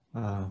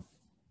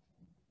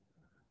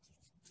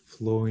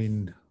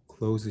flowing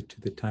closer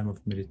to the time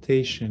of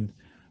meditation,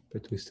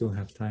 but we still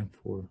have time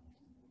for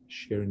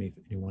sharing if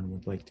anyone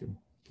would like to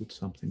put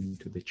something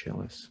into the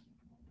chalice.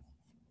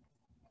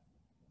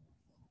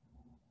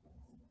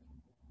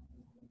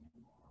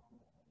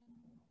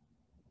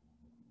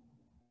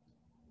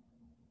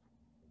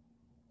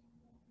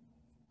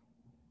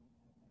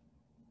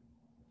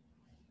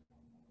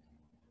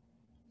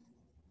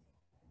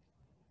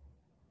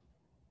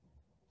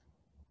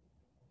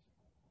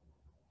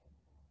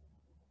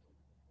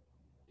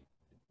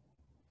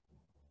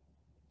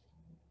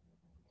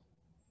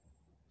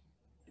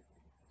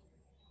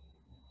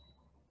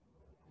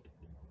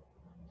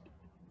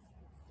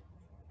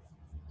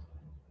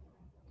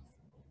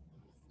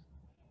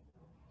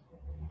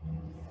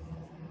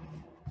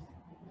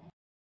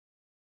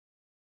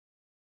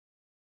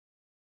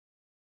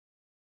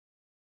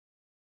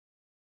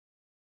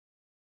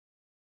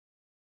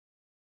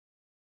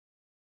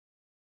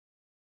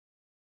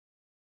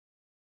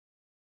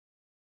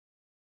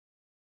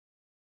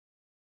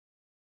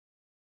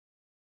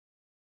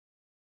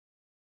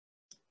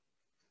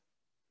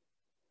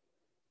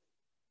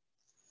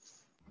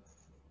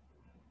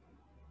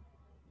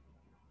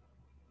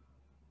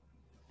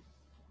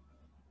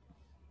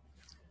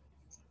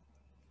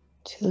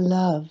 To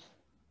love,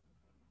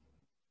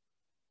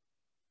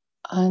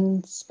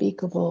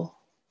 unspeakable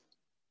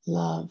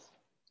love,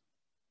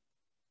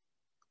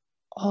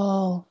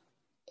 all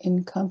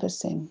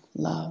encompassing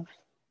love.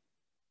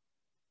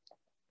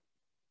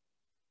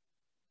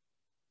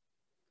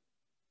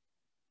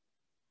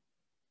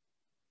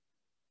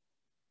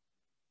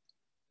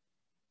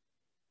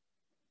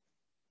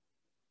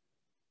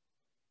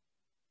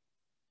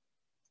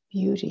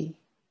 Beauty.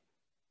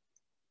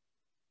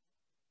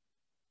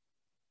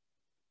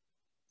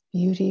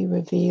 Beauty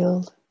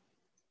revealed,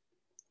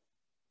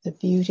 the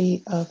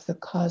beauty of the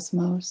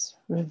cosmos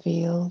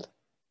revealed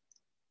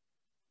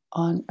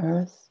on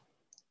earth.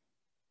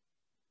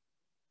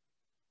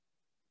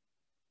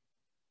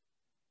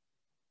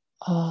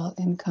 All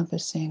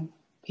encompassing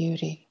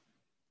beauty.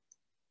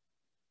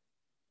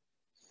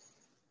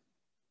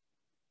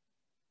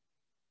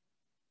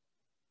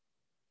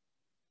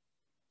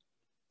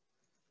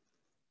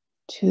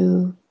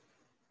 To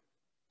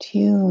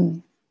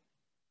tune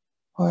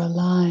or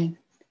align,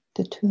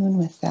 to tune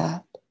with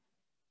that,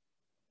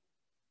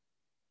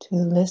 to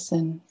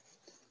listen,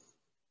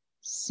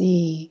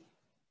 see,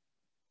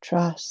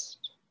 trust,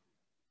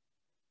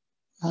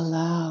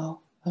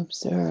 allow,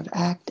 observe,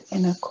 act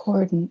in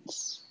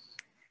accordance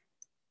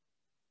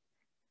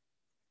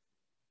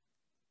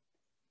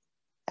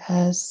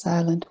as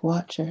silent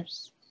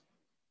watchers.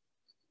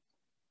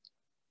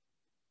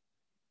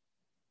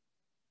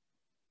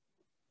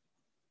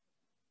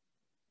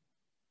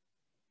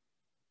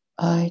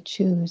 I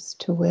choose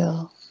to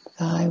will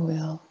thy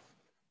will.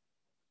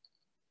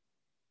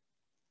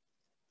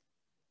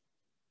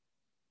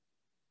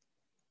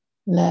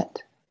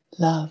 Let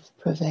love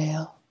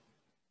prevail.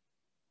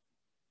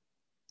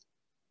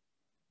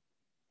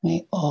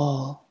 May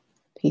all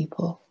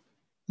people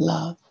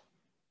love.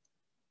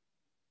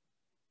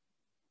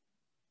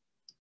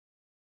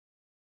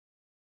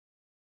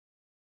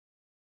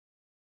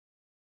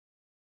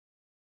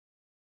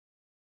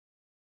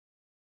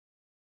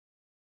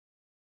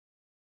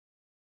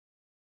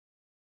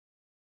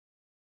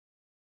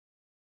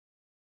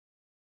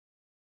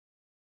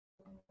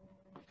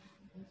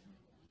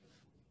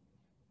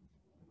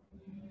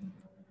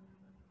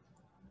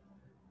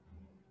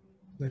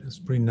 Let us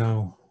bring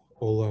now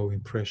all our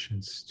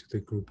impressions to the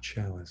group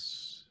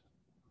chalice,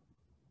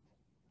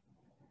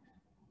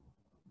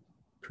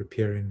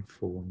 preparing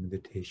for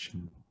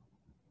meditation.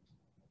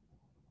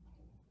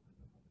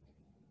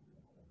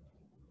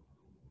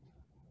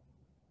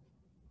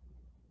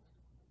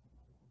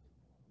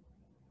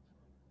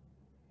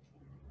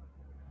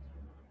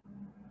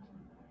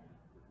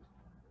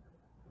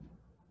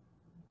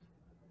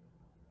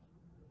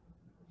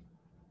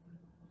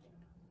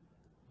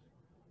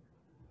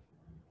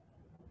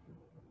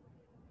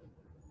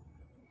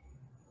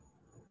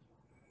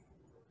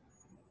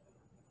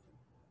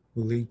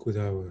 We link with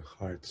our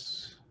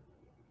hearts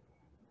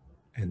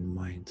and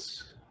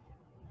minds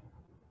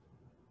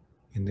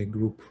in the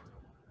group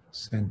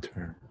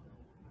center,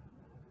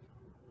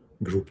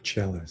 group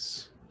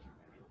chalice.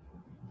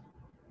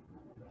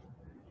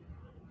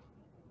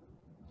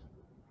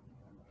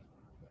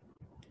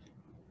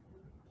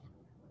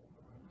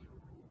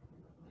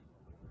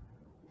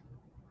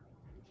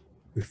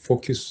 We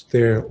focus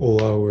there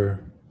all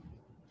our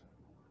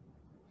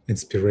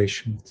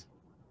inspirations,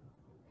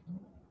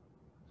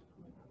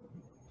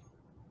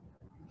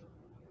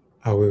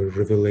 our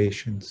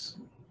revelations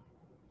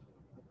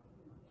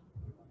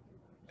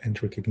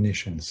and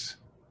recognitions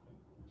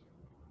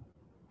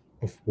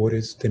of what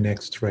is the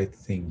next right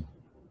thing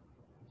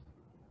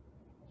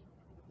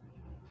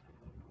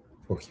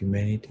for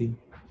humanity,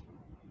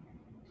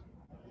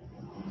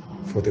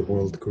 for the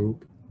world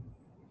group,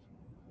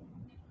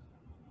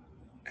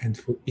 and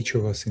for each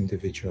of us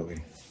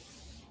individually.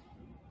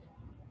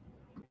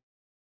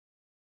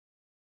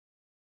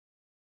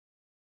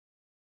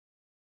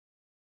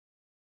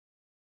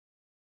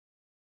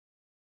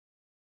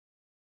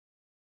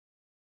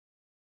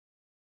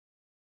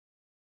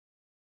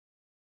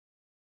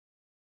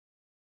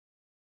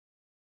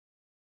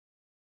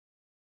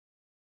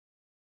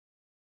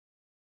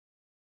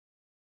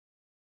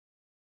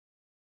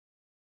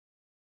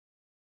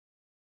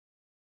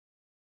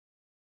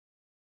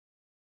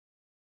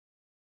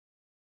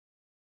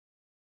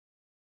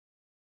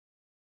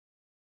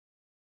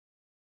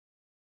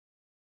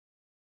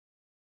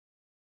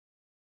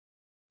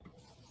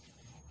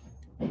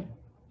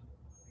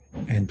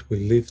 And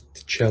we lift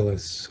the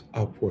chalice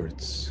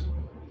upwards,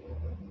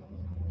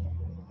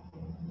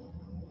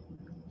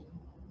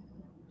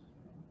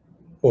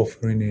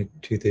 offering it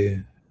to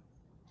the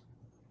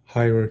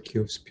hierarchy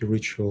of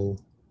spiritual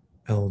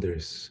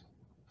elders,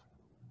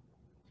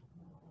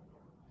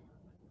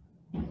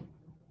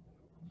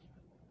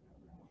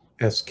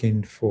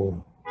 asking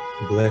for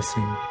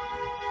blessing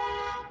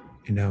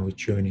in our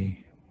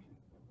journey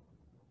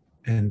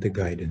and the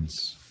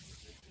guidance.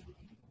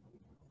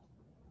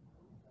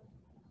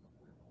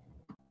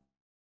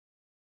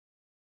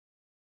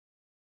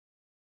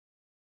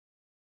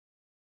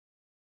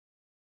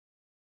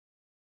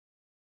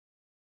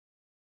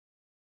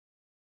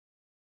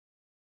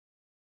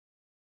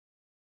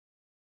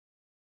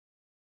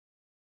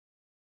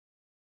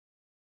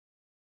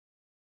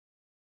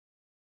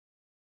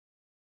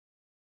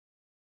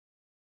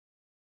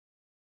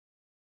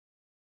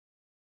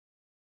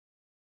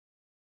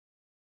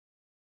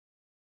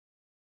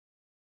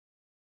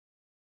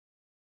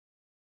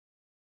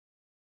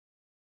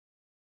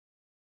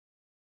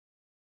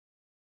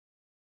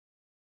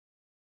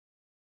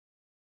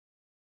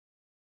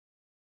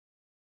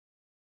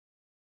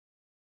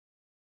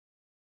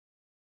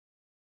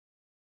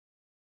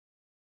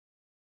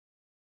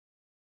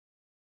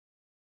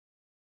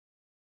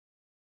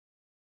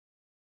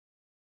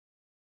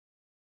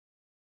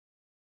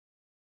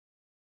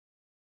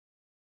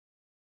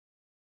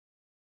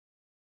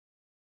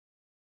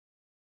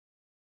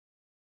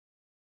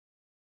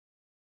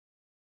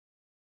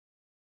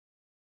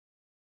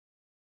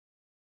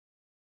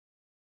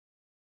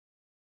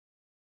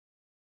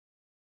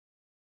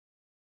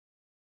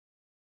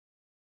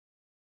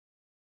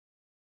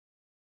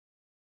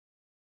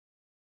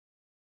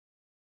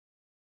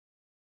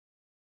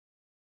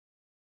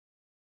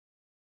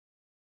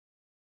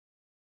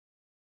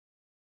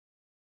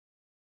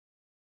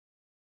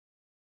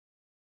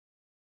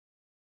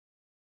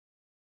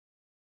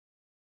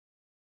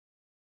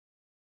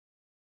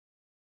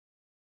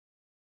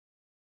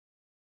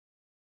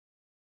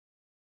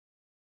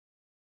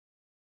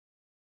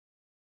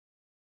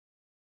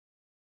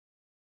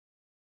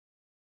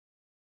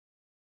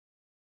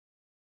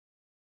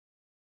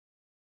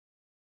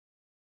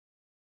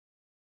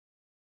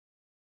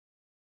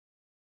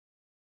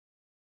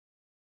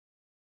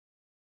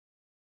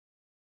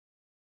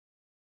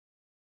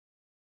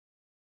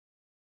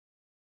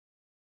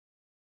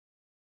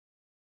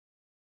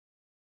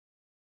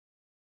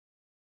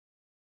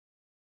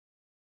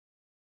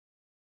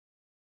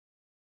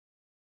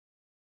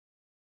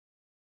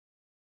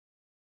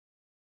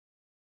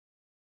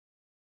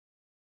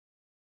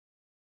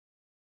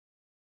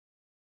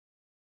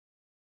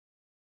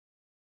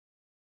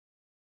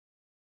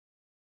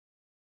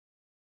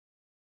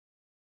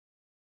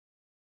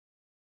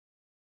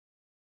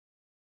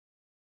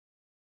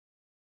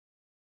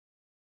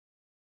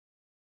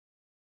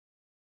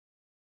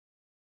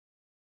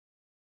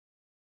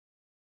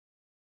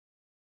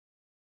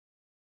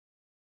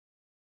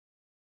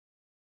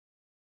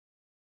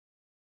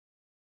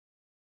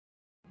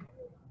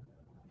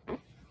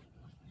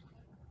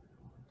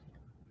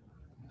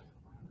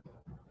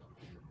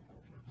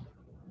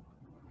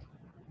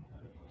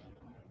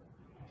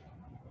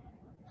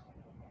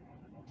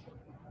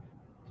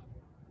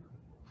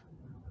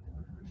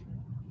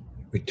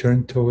 We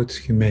turn towards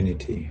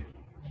humanity,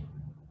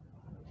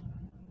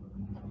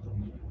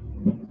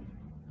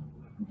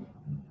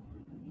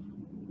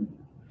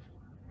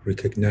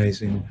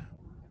 recognizing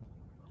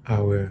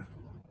our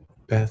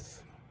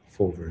path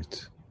forward.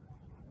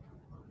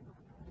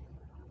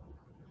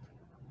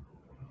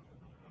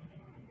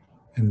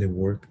 And the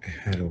work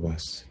ahead of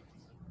us.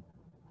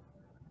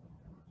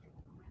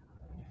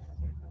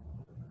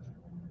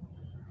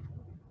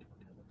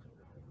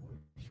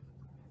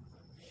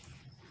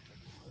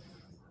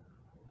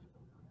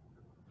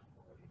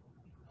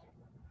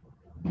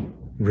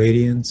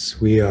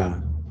 Radiance we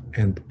are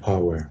and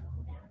power.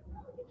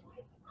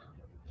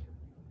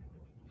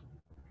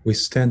 We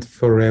stand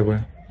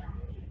forever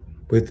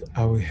with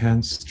our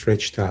hands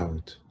stretched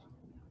out,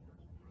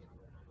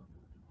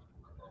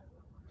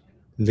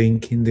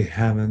 linking the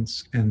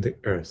heavens and the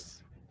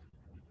earth,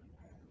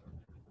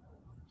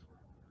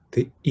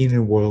 the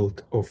inner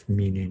world of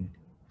meaning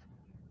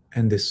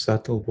and the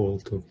subtle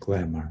world of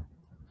glamour.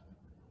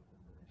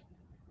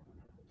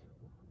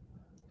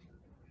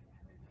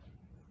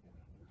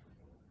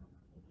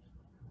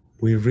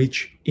 We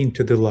reach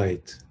into the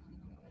light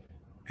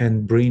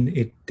and bring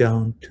it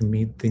down to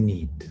meet the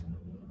need.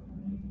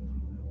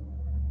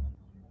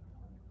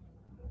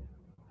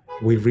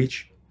 We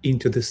reach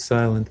into the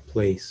silent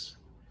place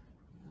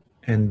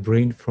and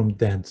bring from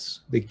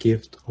thence the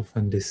gift of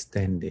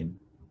understanding.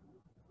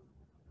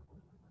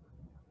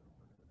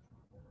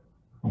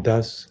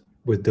 Thus,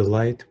 with the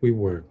light we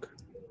work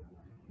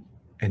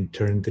and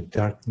turn the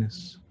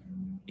darkness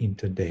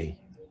into day.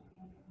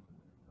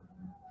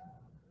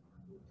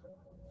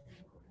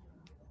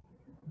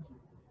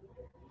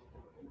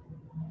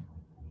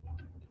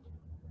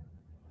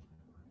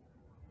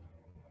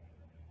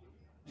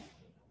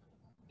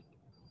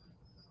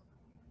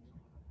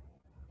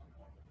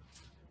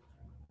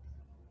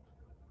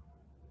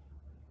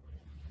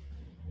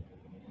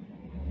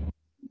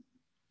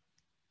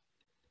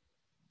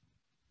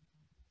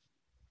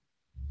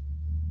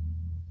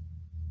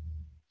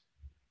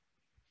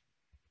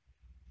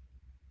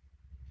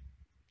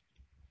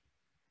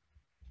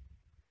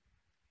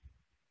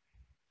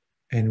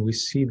 And we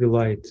see the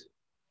light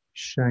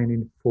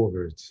shining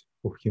forward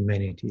for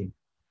humanity,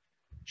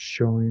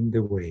 showing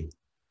the way.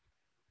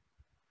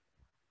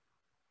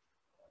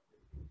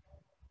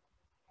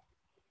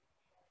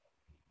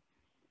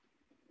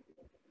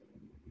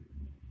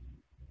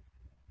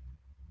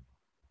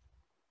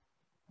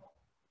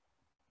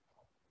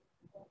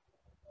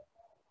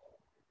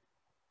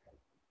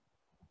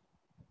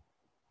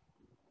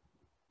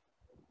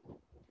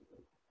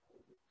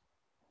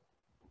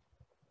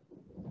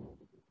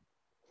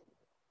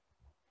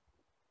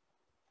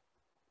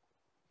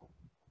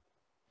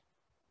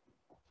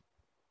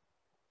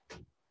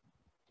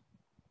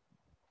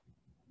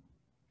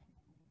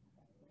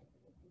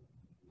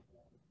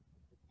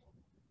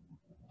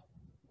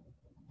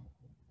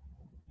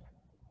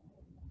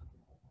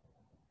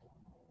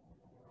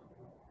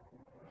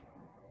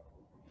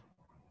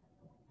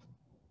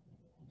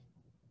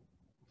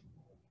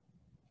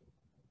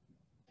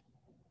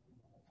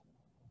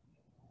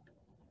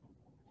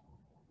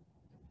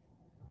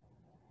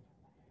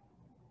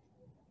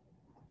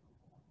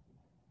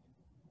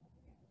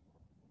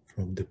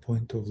 From the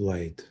point of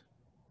light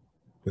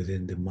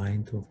within the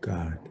mind of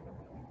God,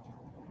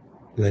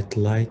 let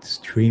light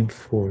stream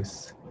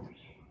forth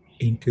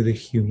into the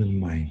human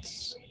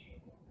minds.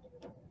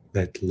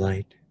 Let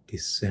light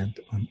descend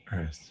on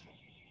earth.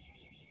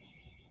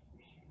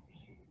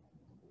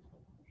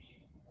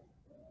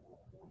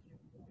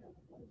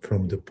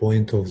 From the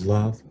point of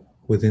love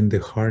within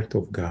the heart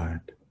of God,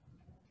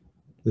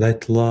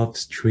 let love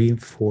stream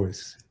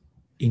forth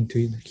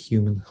into the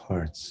human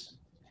hearts.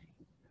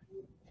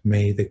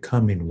 May the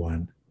coming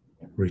one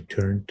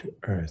return to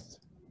earth.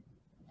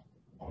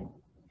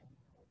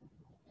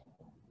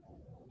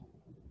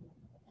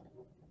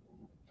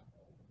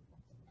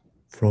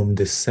 From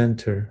the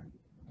center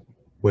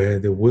where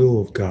the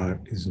will of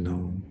God is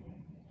known,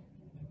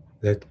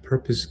 let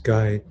purpose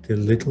guide the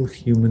little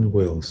human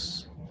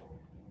wills,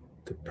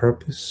 the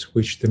purpose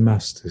which the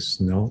masters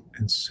know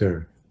and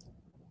serve.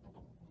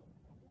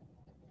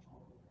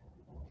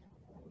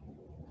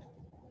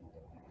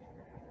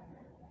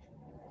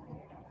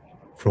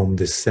 From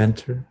the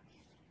center,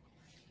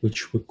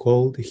 which we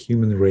call the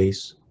human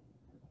race,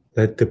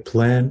 let the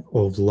plan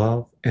of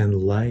love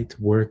and light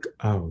work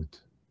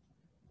out,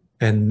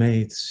 and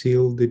may it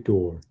seal the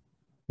door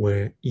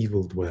where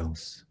evil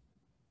dwells.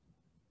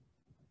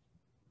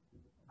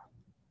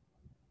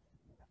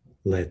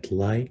 Let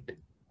light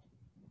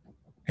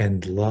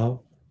and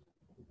love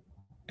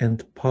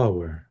and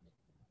power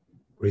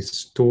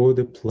restore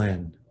the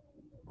plan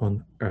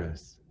on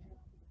earth.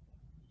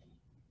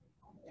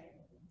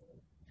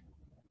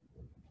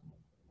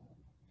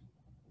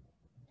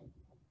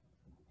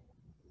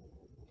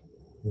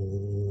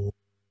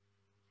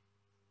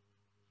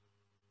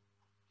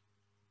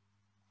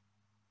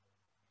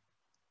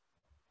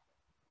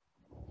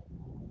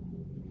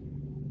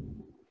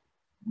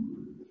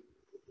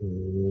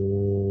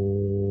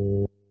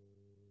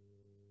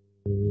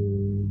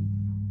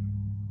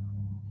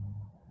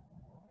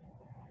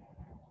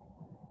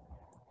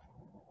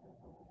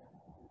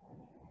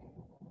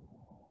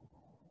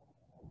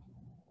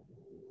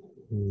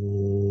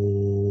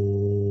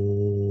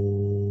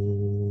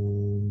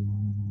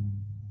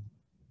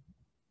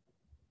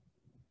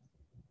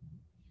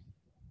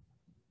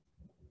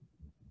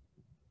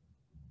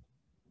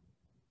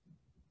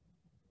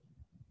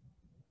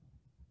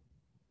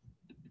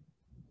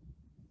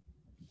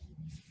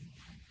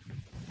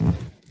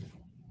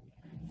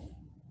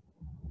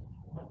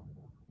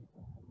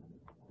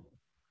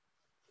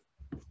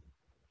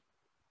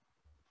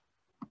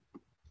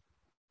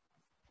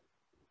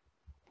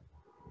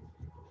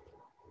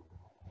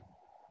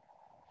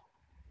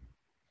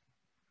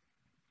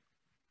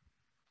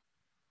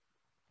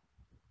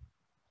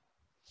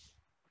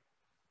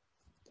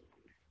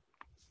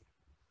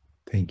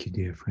 Thank you,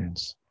 dear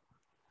friends.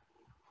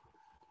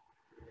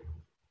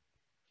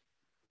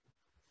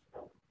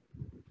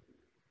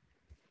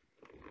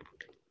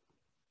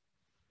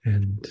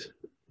 And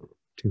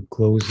to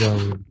close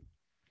our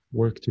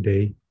work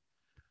today,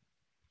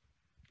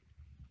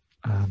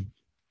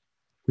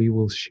 we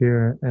will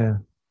share a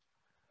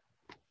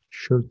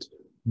short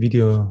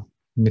video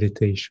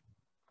meditation.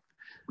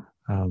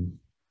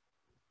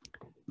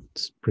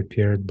 It's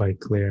prepared by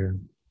Claire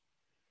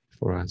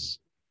for us.